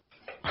Tarantino.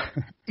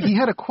 He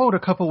had a quote a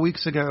couple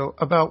weeks ago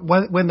about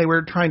when they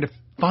were trying to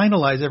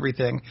finalize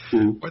everything,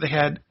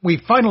 where we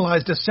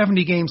finalized a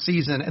 70-game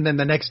season, and then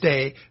the next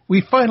day,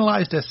 we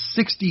finalized a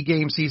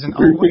 60-game season.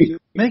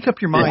 Make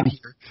up your mind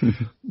here.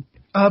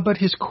 But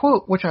his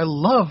quote, which I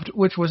loved,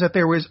 which was that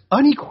there was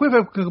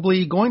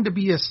unequivocally going to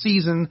be a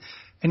season,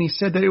 and he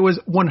said that it was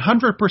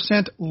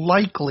 100%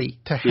 likely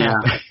to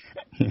happen.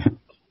 Yeah.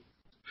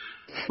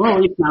 Well,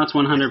 at least now it's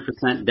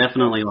 100%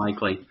 definitely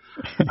likely.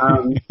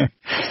 Well,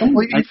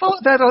 you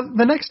followed that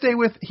the next day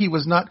with he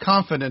was not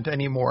confident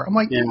anymore. I'm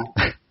like,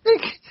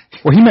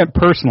 well, he meant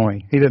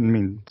personally. He didn't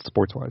mean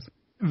sports-wise.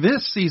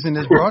 This season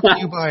is brought to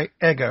you by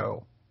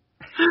Eggo.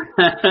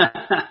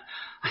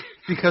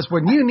 Because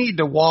when you need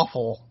to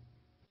waffle.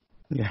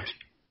 Yeah.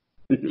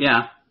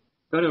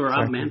 Go to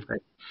Rob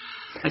Manfred.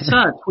 I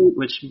saw a tweet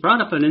which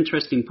brought up an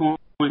interesting point,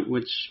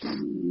 which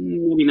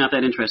maybe not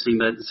that interesting,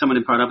 but someone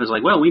had brought up as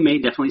like, well, we may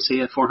definitely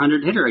see a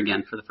 400 hitter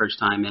again for the first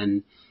time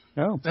in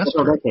several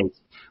decades.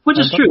 Which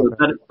is true,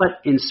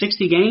 but in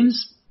 60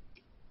 games,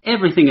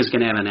 everything is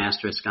going to have an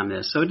asterisk on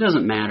this, so it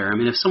doesn't matter. I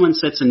mean, if someone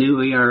sets a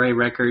new ERA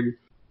record,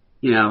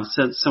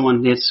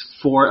 someone hits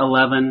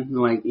 4.11,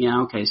 like,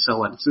 yeah, okay, so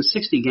what? It's in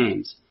 60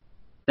 games.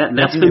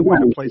 That's they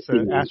want to place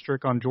an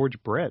asterisk on George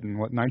Brett in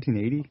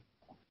 1980.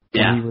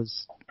 Yeah,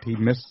 he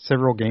missed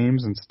several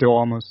games and still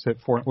almost hit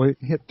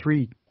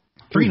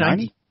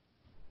 390.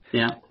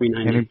 Yeah,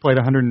 390. And he played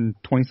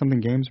 120 something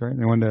games, right?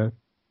 And they wanted to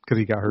because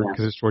he got hurt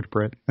because it's George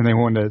Brett, and they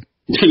wanted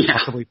to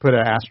possibly put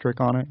an asterisk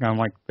on it. And I'm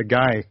like, the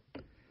guy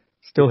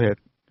still hit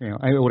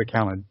I would have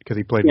counted because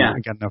he played Yeah.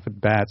 and got enough at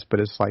bats. But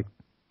it's like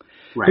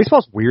Right.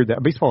 baseball's weird.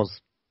 That baseball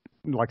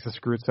likes to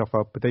screw itself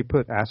up, but they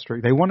put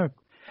asterisk. They want to.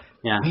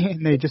 Yeah.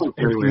 Man, they just Very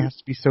everything weird. has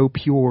to be so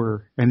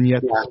pure, and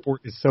yet Yeah. the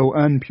sport is so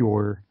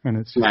unpure, and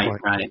it's just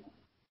like. Right.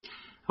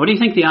 What do you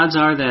think the odds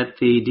are that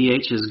the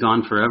DH is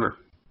gone forever?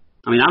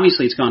 I mean,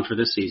 obviously it's gone for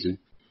this season,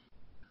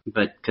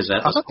 but because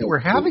that's I thought they were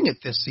having it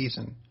this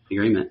season.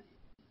 agreement.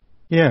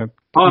 Yeah.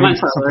 Oh, I maybe might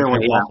say something earlier,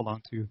 they yeah. waffled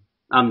on to.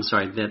 I'm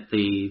sorry that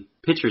the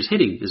pitcher's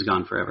hitting is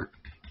gone forever.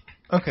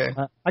 Okay.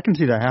 I can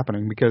see that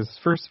happening because,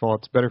 first of all,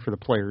 it's better for the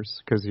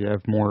players because you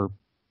have more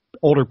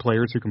older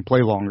players who can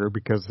play longer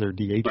because they're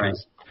DHs. Right.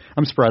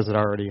 I'm surprised it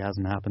already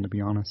hasn't happened, to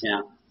be honest.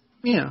 Yeah.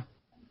 Yeah.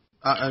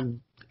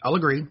 I'll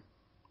agree.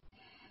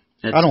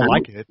 It's, I don't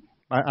like it.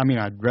 I mean,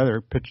 I'd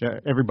rather pitch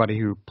everybody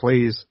who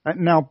plays.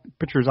 Now,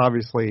 pitchers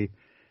obviously,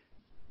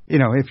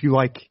 if you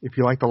like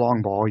the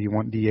long ball, you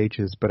want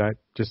DHs, but it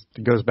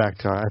goes back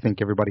to I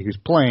think everybody who's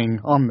playing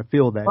on the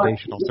field that day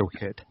should also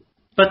hit.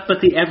 But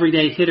the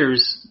everyday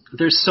hitters,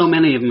 there's so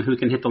many of them who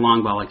can hit the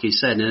long ball, like you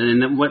said,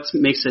 and what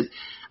makes it,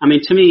 I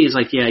mean, to me, is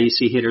like, yeah, you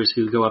see hitters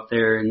who go up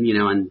there and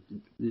and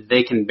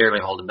they can barely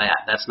hold a bat.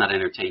 That's not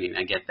entertaining.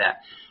 I get that.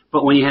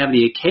 But when you have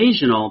the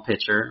occasional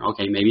pitcher,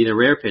 okay, maybe the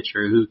rare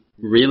pitcher who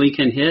really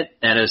can hit,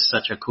 that is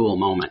such a cool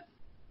moment.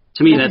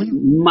 To me, that's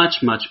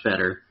much, much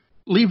better.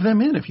 Leave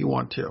them in if you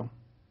want to.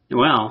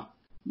 Well,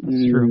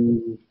 That's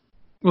true.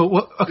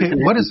 Well, okay.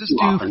 What does this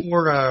do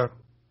for?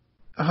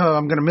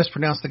 I'm going to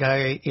mispronounce the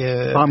guy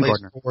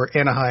plays for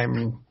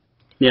Anaheim.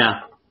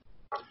 Yeah.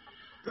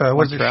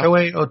 What is it?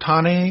 Shohei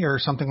Ohtani or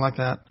something like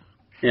that.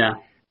 Yeah.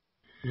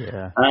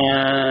 Yeah.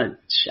 I don't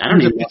He's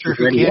even a know pitcher if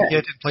who he's ready can't yet.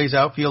 hit and plays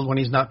outfield when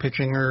he's not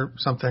pitching or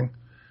something.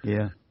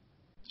 Yeah.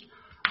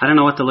 I don't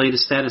know what the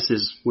latest status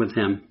is with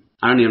him.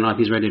 I don't even know if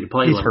he's ready to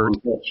play. He's hurt.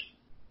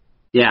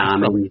 Yeah, I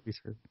mean, He's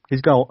hurt.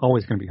 He's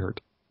always going to be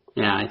hurt.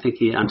 yeah, I think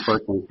he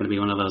unfortunately is going to be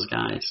one of those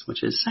guys,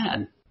 which is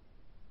sad.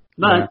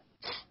 But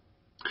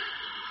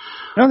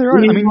No, there are.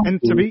 I mean,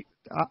 and to be,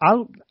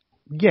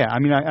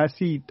 I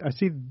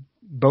see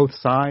both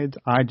sides.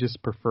 I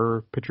just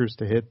prefer pitchers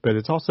to hit, but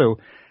it's also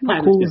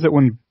how cool is it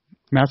when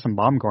Madison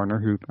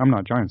Bumgarner, who I'm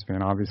not a Giants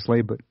fan,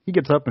 obviously, but he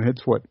gets up and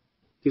hits 5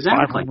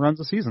 home runs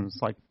a season. It's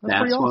like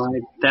that's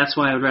awesome. That's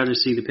why I would rather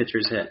see the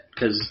pitchers hit,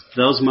 because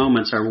those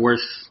moments are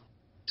worth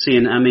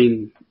seeing. I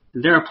mean,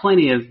 there are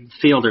plenty of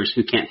fielders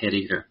who can't hit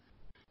either.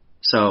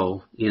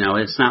 So,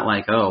 it's not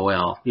like, oh,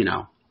 well,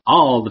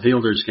 all the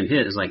fielders can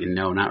hit. It's like,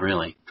 no, not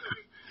really.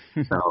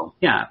 So,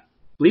 yeah,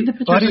 leave the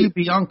pitchers. Buddy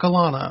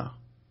Biancalana.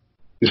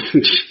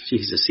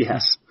 Jesus,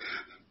 yes.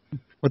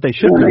 What they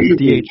should do is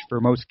DH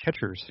for most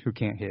catchers who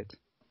can't hit.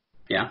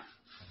 Yeah.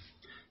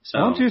 So,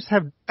 why don't you just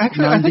have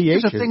Actually, I think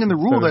there's a non-DHs thing in the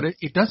rule instead that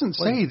it doesn't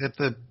say that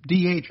the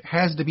DH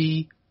has to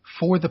be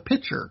for the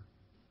pitcher.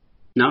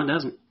 no, it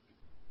doesn't.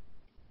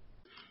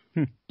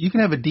 You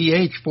can have a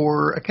DH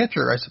for a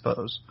catcher, I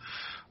suppose,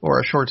 or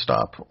a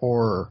shortstop,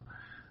 or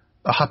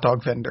a hot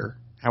dog vendor.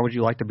 How would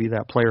you like to be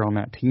that player on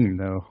that team,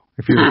 though?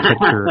 If you're a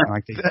catcher,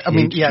 like I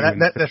mean, yeah,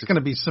 that's going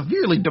to be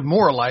severely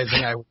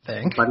demoralizing, I would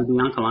think. Buddy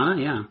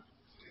Biancalana,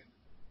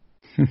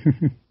 yeah.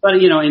 But,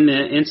 in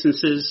the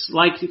instances,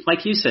 like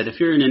you said, if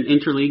you're in an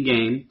interleague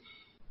game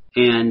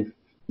and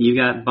you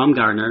got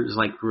Bumgarner, it's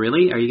like,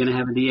 really? Are you going to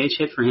have a DH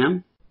hit for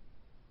him?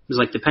 It's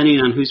like, depending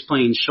on who's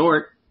playing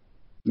short,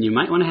 you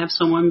might want to have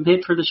someone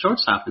hit for the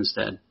shortstop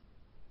instead.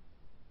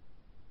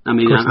 I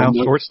mean, of course, now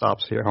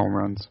shortstops hit home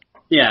runs.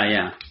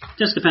 Yeah.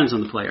 Just depends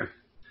on the player.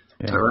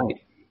 Yeah. All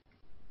right.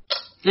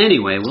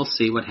 Anyway, we'll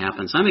see what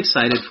happens. I'm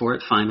excited for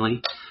it,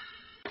 finally.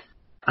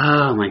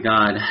 Oh, my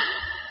God.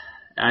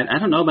 I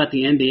don't know about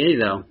the NBA,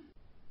 though.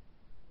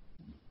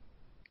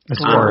 As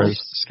far as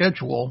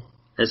schedule.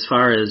 As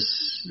far as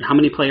how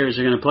many players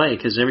are going to play,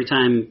 because every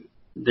day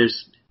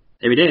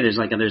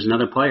there's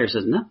another player who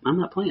says, no, I'm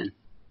not playing.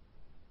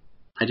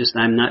 I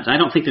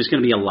don't think there's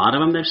going to be a lot of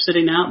them that are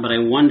sitting out, but I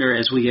wonder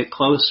as we get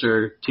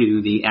closer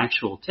to the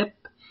actual tip,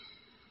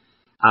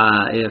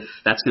 if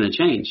that's going to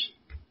change.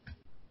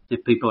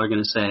 If people are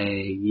going to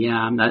say, yeah,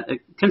 I'm not,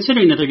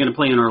 considering that they're going to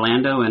play in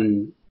Orlando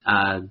and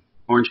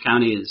Orange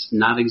County is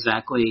not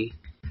exactly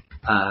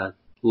a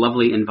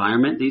lovely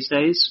environment these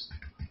days.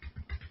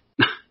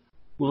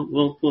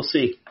 We'll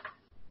see.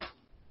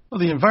 Well,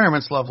 the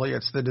environment's lovely.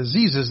 It's the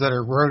diseases that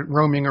are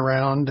roaming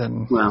around,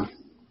 and well,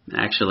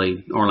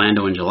 actually,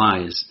 Orlando in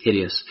July is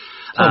hideous.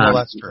 well,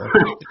 that's true.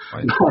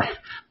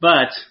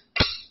 But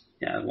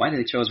yeah, why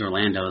they chose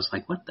Orlando is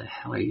like, what the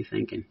hell are you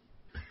thinking?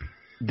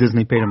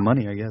 Disney paid him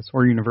money, I guess,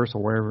 or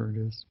Universal, wherever it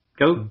is.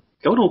 Go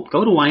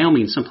to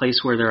Wyoming, someplace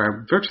where there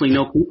are virtually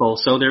no people,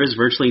 so there is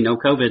virtually no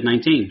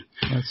COVID-19.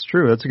 That's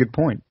true. That's a good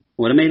point.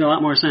 Would have made a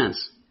lot more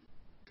sense.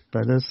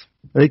 That is.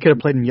 They could have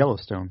played in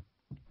Yellowstone.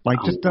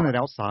 Just done it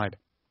outside.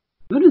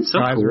 It would have been so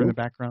Geyser cool. in the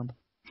background.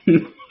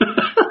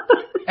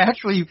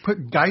 Actually, you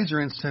put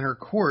Geyser in center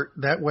court.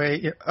 That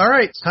way, all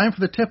right, it's time for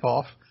the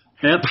tip-off.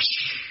 Yep.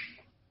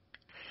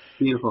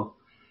 Beautiful.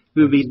 It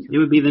would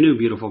be the new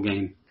beautiful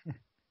game.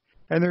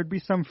 And there'd be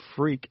some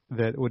freak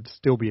that would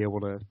still be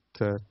able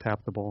to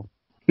tap the ball.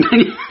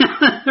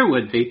 There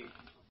would be.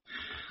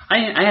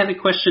 I have a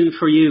question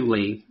for you,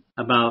 Lee,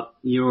 about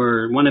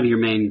one of your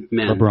main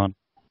men. LeBron.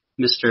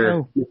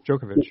 Mr.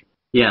 Djokovic.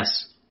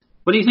 Yes.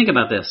 What do you think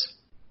about this?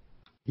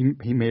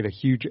 He made a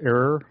huge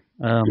error.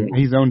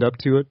 He's owned up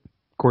to it.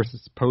 Of course,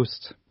 it's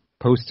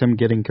post him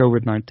getting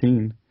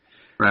COVID-19.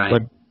 Right.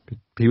 But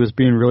he was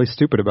being really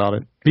stupid about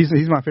it.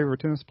 He's my favorite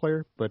tennis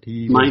player, but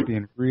he was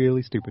being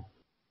really stupid.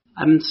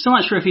 I'm still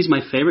not sure if he's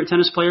my favorite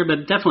tennis player,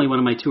 but definitely one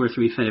of my 2 or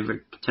 3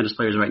 favorite tennis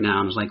players right now.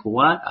 And I was like,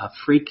 what a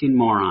freaking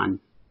moron.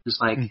 It's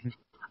like,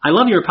 I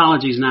love your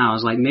apologies now. I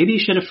was like, maybe you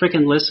should have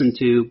freaking listened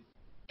to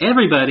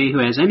everybody who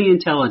has any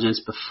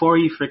intelligence before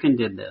you freaking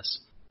did this.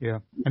 Yeah.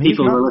 And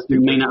people who are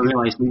listening may not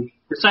realize he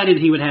decided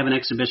he would have an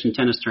exhibition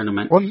tennis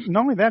tournament. Well,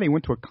 not only that, he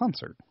went to a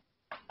concert.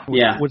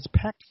 Yeah. Was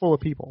packed full of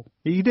people.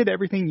 He did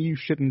everything you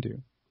shouldn't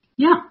do.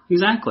 Yeah,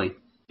 exactly.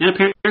 And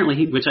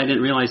apparently, which I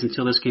didn't realize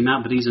until this came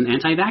out, but he's an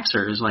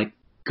anti-vaxxer. It's like,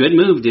 good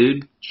move,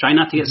 dude. Try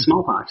not to get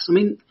smallpox. I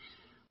mean,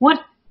 what?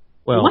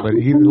 Well, what but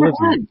he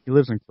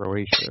lives in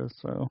Croatia,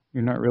 so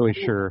you're not really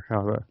sure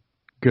how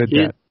good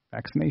that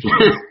vaccination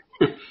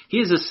is. He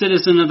is a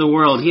citizen of the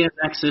world. He has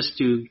access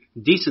to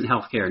decent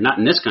health care. Not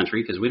in this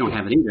country, because we don't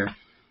have it either.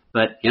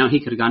 But, he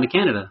could have gone to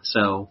Canada.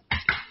 So,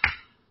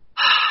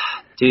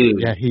 dude.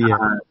 Yeah, he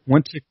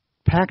went to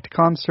packed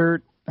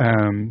concert,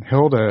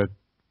 held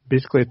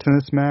basically a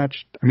tennis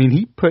match. I mean,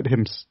 he put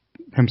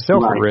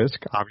himself at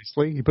risk,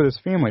 obviously. He put his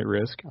family at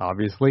risk,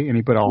 obviously, and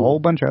he put a whole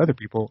bunch of other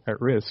people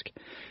at risk.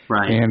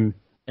 Right.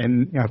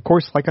 And of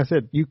course, like I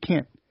said, you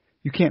can't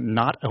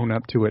not own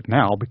up to it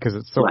now because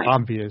it's so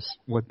obvious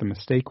what the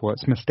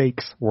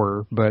mistakes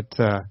were. But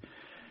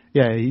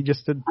he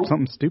just did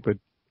something stupid.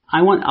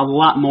 I want a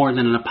lot more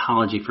than an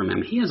apology from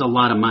him. He has a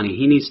lot of money.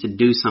 He needs to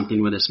do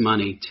something with his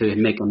money to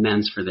make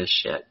amends for this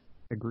shit.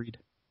 Agreed.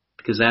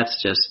 Because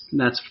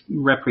that's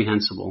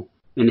reprehensible.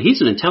 And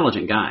he's an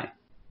intelligent guy.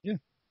 Yeah.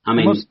 I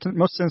mean,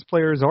 most tennis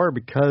players are,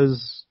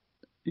 because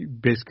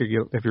basically,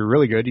 if you're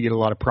really good, you get a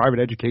lot of private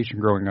education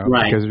growing up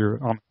because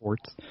you're on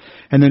courts.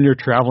 And then you're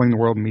traveling the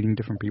world meeting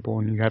different people,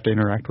 and you have to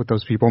interact with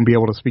those people and be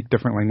able to speak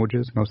different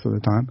languages most of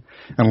the time,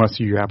 unless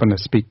you happen to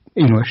speak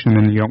English and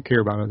then you don't care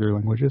about other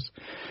languages.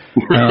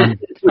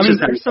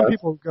 There's some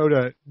people go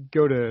to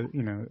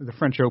the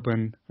French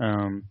Open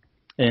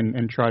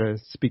and try to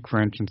speak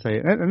French and say,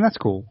 and that's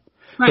cool.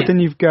 Right. But then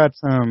you've got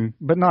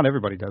but not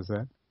everybody does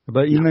that.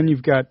 But then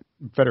you've got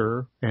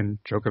Federer and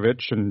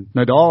Djokovic and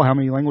Nadal. How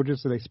many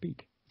languages do they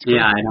speak?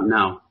 Yeah, I don't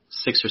know.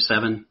 6 or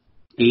 7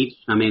 each.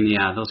 I mean,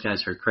 those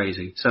guys are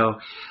crazy. So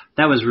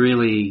that was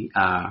really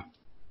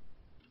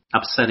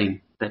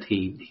upsetting that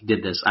he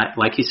did this.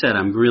 Like he said,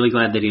 I'm really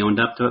glad that he owned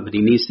up to it, but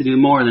he needs to do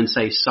more than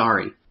say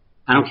sorry.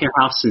 I don't care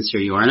how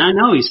sincere you are. And I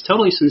know he's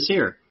totally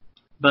sincere.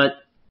 But,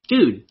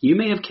 dude, you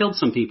may have killed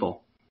some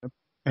people.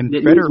 And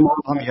Federer,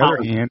 on the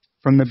other hand,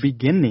 from the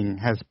beginning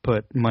has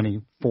put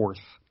money forth.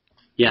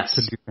 Yes.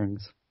 To do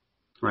things.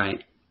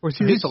 Right. Or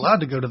he's allowed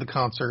to go to the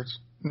concerts.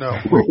 No.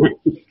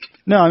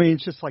 No, I mean,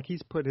 it's just like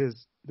he's put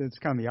it's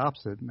kind of the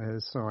opposite.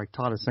 So like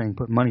Todd is saying,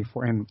 put money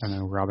for, and I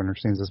know Rob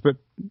understands this, but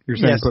you're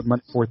saying put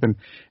money forth,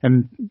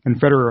 and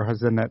Federer has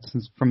done that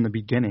since from the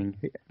beginning.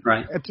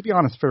 Right. To be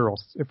honest,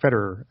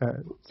 Federer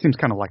seems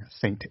kind of like a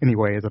saint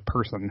anyway as a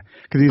person,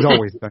 because he's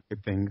always done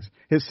good things.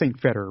 His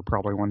Saint Federer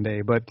probably one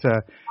day, but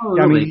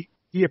really? I mean,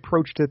 he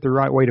approached it the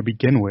right way to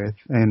begin with,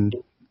 and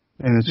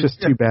it's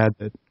just too bad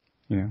that,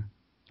 Do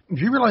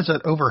you realize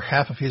that over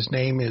half of his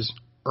name is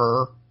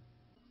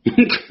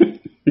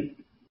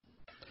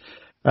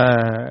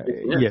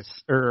Yes.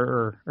 I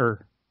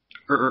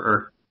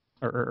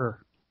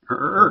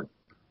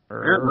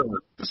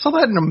saw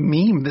that in a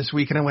meme this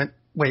week, and I went,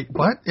 wait,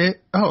 what?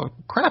 Oh,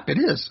 crap, it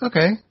is.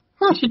 Okay.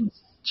 Huh. You should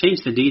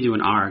change the D to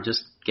an R.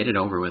 Just get it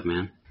over with,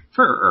 man.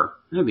 That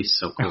would be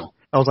so cool.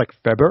 I was like,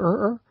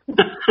 Federer?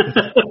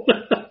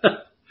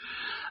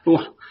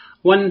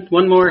 One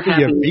more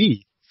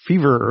happy...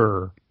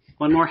 Fever.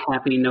 One more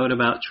happy note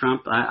about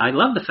Trump. I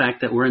love the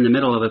fact that we're in the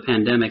middle of a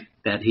pandemic,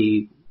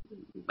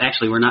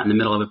 actually, we're not in the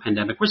middle of a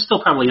pandemic. We're still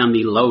probably on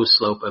the low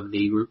slope of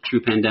the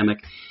true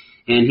pandemic.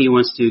 And he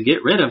wants to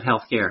get rid of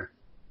health care,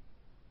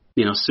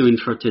 soon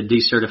to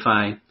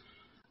decertify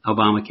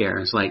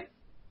Obamacare. It's like,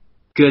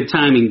 good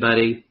timing,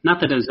 buddy. Not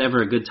that it was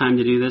ever a good time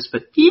to do this,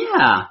 but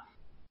yeah,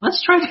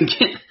 let's try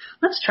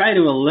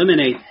to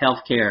eliminate health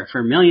care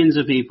for millions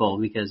of people,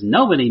 because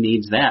nobody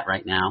needs that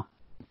right now.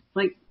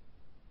 Like,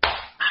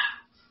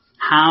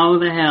 how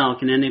the hell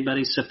can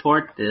anybody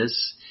support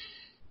this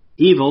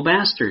evil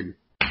bastard?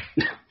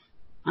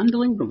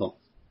 Unbelievable.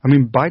 I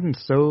mean,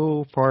 Biden's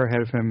so far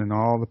ahead of him in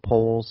all the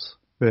polls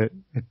that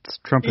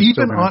Trump is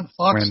even on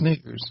Fox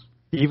News.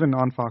 Even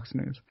on Fox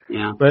News.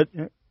 Yeah. But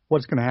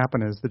what's going to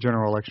happen is the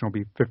general election will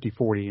be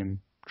 50-40, and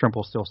Trump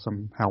will still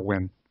somehow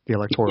win the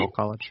Electoral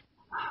College.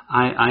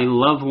 I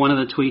love one of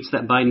the tweets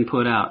that Biden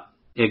put out.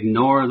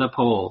 Ignore the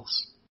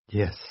polls.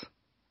 Yes.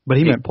 But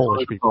he meant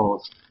Polish people.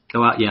 Polls.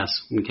 Go out,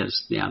 yes,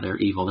 because, they're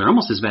evil. They're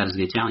almost as bad as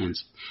the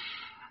Italians.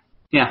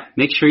 Yeah,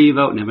 make sure you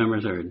vote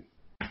November 3rd.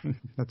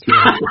 That's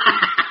right.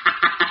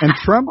 And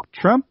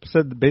Trump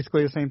said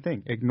basically the same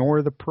thing.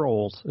 Ignore the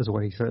proles is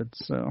what he said.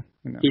 So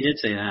He did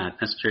say that.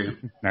 That's true.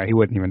 No, he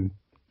wouldn't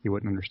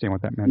understand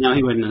what that meant. No,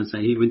 he wouldn't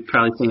say. He would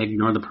probably say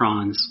ignore the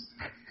prawns.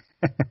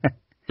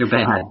 They're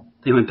bad.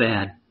 They went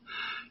bad.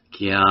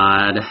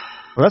 God.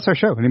 Well, that's our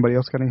show. Anybody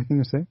else got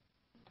anything to say?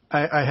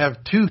 I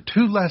have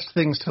two last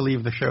things to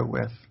leave the show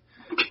with.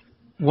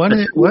 One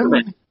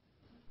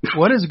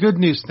is a good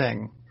news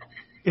thing.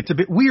 It's a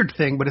bit weird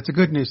thing, but it's a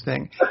good news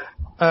thing.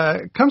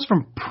 It comes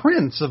from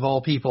Prince, of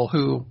all people,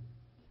 who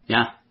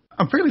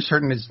I'm fairly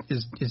certain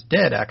is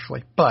dead,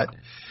 actually. But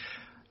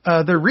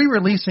they're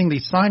re-releasing the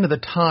Sign of the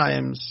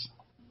Times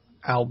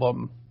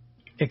album,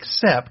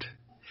 except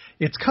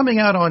it's coming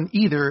out on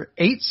either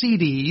 8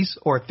 CDs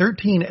or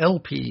 13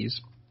 LPs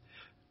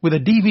with a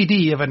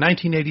DVD of a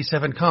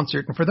 1987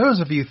 concert. And for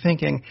those of you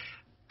thinking,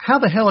 how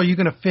the hell are you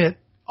going to fit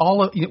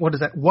all of, what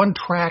is that, one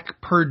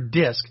track per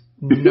disc?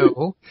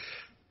 No.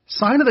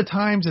 Sign of the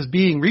Times is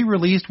being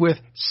re-released with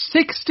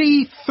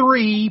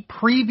 63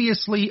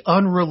 previously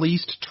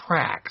unreleased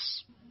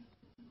tracks,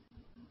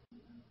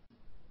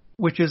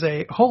 which is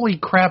a holy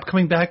crap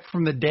coming back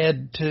from the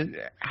dead to,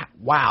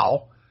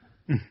 wow.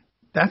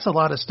 That's a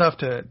lot of stuff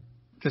to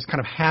just kind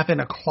of have in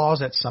a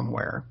closet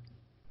somewhere.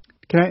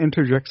 Can I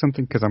interject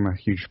something? Because I'm a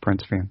huge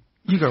Prince fan.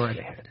 You go right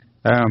ahead.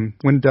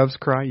 When Doves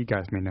Cry, you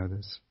guys may know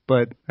this,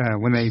 but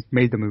when they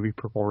made the movie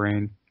Purple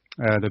Rain,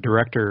 the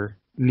director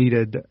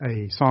needed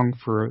a song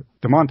for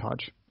the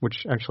montage,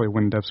 which actually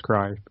When Doves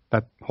Cry,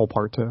 that whole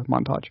part's a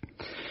montage.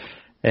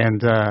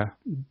 And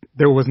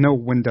there was no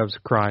When Doves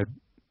Cry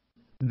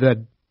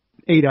the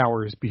 8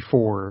 hours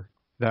before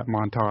that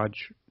montage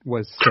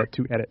was set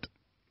to edit.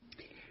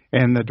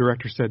 And the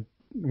director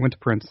went to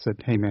Prince and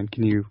said, hey man,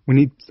 we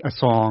need a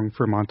song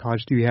for a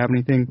montage. Do you have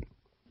anything?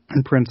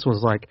 And Prince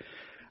was like,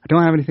 I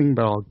don't have anything,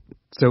 but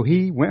so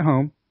he went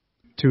home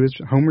to his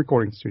home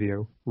recording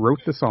studio, wrote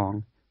the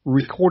song,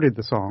 recorded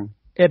the song,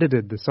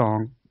 edited the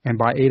song, and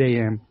by 8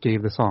 a.m.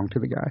 gave the song to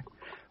the guy.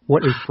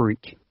 What a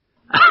freak.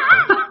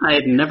 I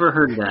had never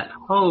heard that.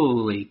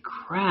 Holy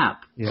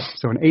crap. Yeah,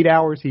 so in 8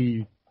 hours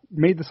he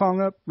made the song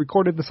up,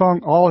 recorded the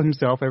song all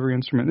himself, every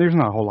instrument. There's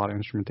not a whole lot of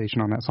instrumentation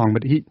on that song,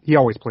 but he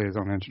always played his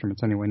own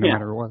instruments anyway, no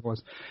matter what it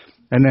was.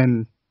 And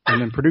then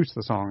produced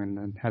the song and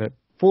then had it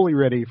fully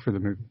ready for the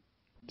movie.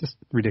 Just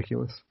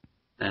ridiculous.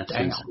 That's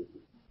Damn. insane.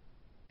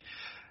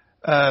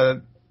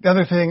 The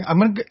other thing,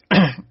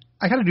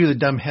 I got to do the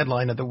dumb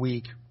headline of the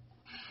week,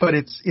 but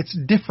it's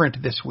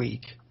different this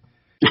week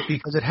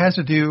because it has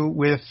to do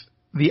with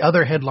the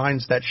other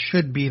headlines that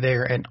should be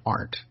there and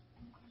aren't.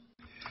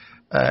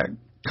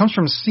 Comes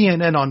from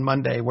CNN on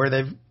Monday, where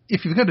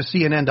if you go to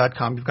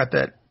CNN.com, you've got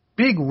that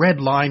big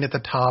red line at the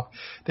top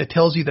that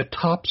tells you the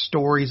top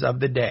stories of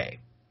the day.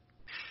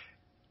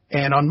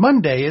 And on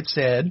Monday it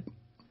said,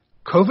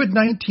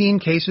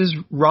 COVID-19 cases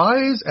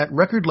rise at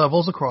record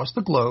levels across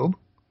the globe,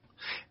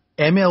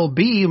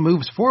 MLB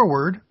moves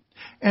forward,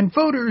 and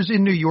voters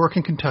in New York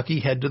and Kentucky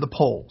head to the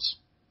polls.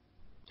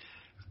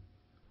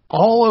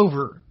 All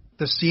over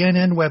the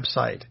CNN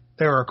website,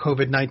 there are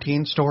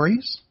COVID-19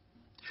 stories.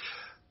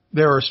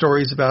 There are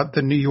stories about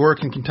the New York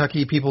and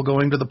Kentucky people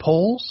going to the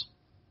polls.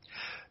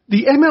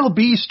 The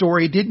MLB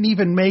story didn't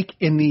even make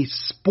in the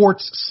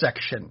sports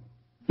section.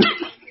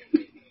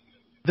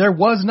 There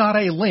was not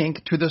a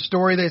link to the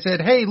story. They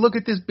said, hey, look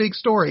at this big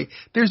story.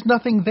 There's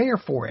nothing there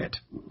for it.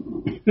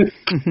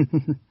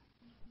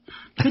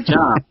 Good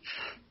job.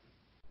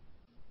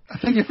 I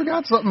think you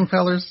forgot something,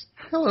 fellers.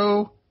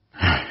 Hello.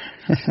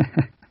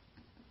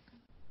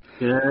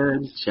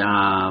 Good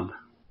job.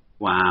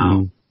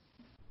 Wow.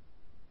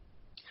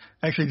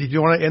 Actually, did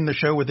you want to end the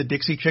show with the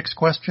Dixie Chicks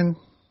question?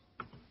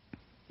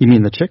 You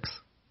mean the Chicks?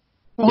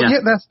 Well, yeah,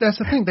 that's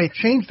the thing. They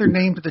changed their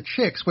name to the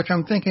Chicks, which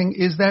I'm thinking,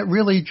 is that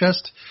really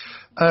just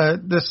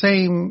the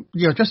same,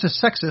 just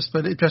as sexist,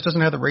 but it just doesn't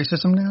have the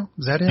racism now?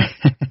 Is that it?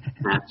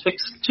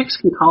 Chicks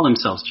can call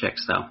themselves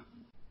chicks, though.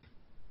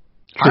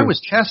 I was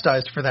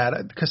chastised for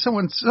that because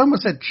someone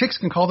said chicks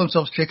can call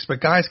themselves chicks, but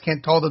guys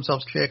can't call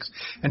themselves chicks.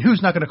 And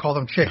who's not going to call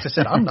them chicks? I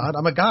said, I'm not.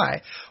 I'm a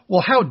guy.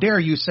 Well, how dare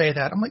you say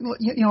that? I'm like,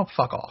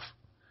 fuck off.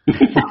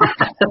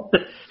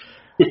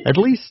 At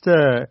least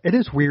it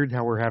is weird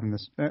how we're having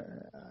this.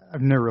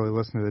 I've never really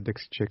listened to the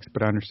Dixie Chicks,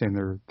 but I understand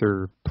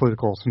their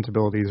political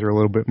sensibilities are a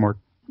little bit more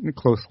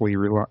closely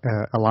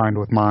aligned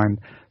with mine.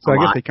 So I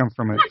guess they come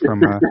from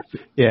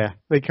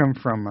they come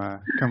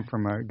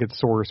from a good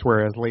source.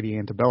 Whereas Lady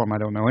Antebellum, I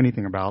don't know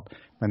anything about,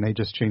 and they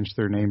just changed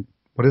their name.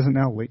 What is it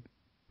now? We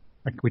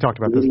talked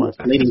about this last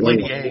time.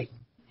 Lady A.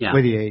 Yeah.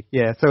 Lady A.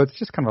 Yeah. So it's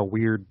just kind of a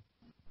weird.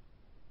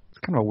 It's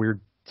kind of a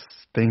weird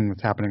thing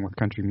that's happening with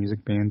country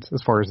music bands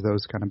as far as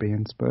those kind of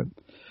bands, but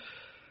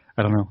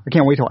I don't know. I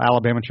can't wait till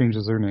Alabama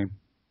changes their name.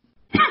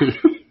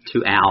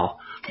 To Al.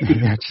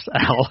 Yeah, just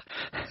Al.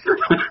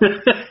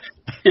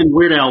 And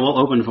Weird Al will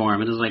open for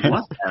him. It is like,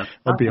 what the fuck?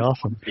 That'd be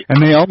awesome.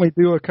 And they only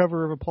do a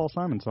cover of a Paul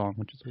Simon song,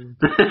 which is weird.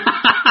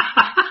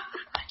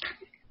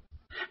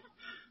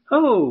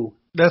 Oh.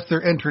 That's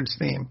their entrance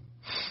theme.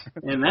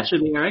 And that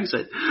should be our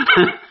exit.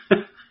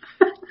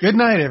 Good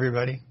night,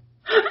 everybody.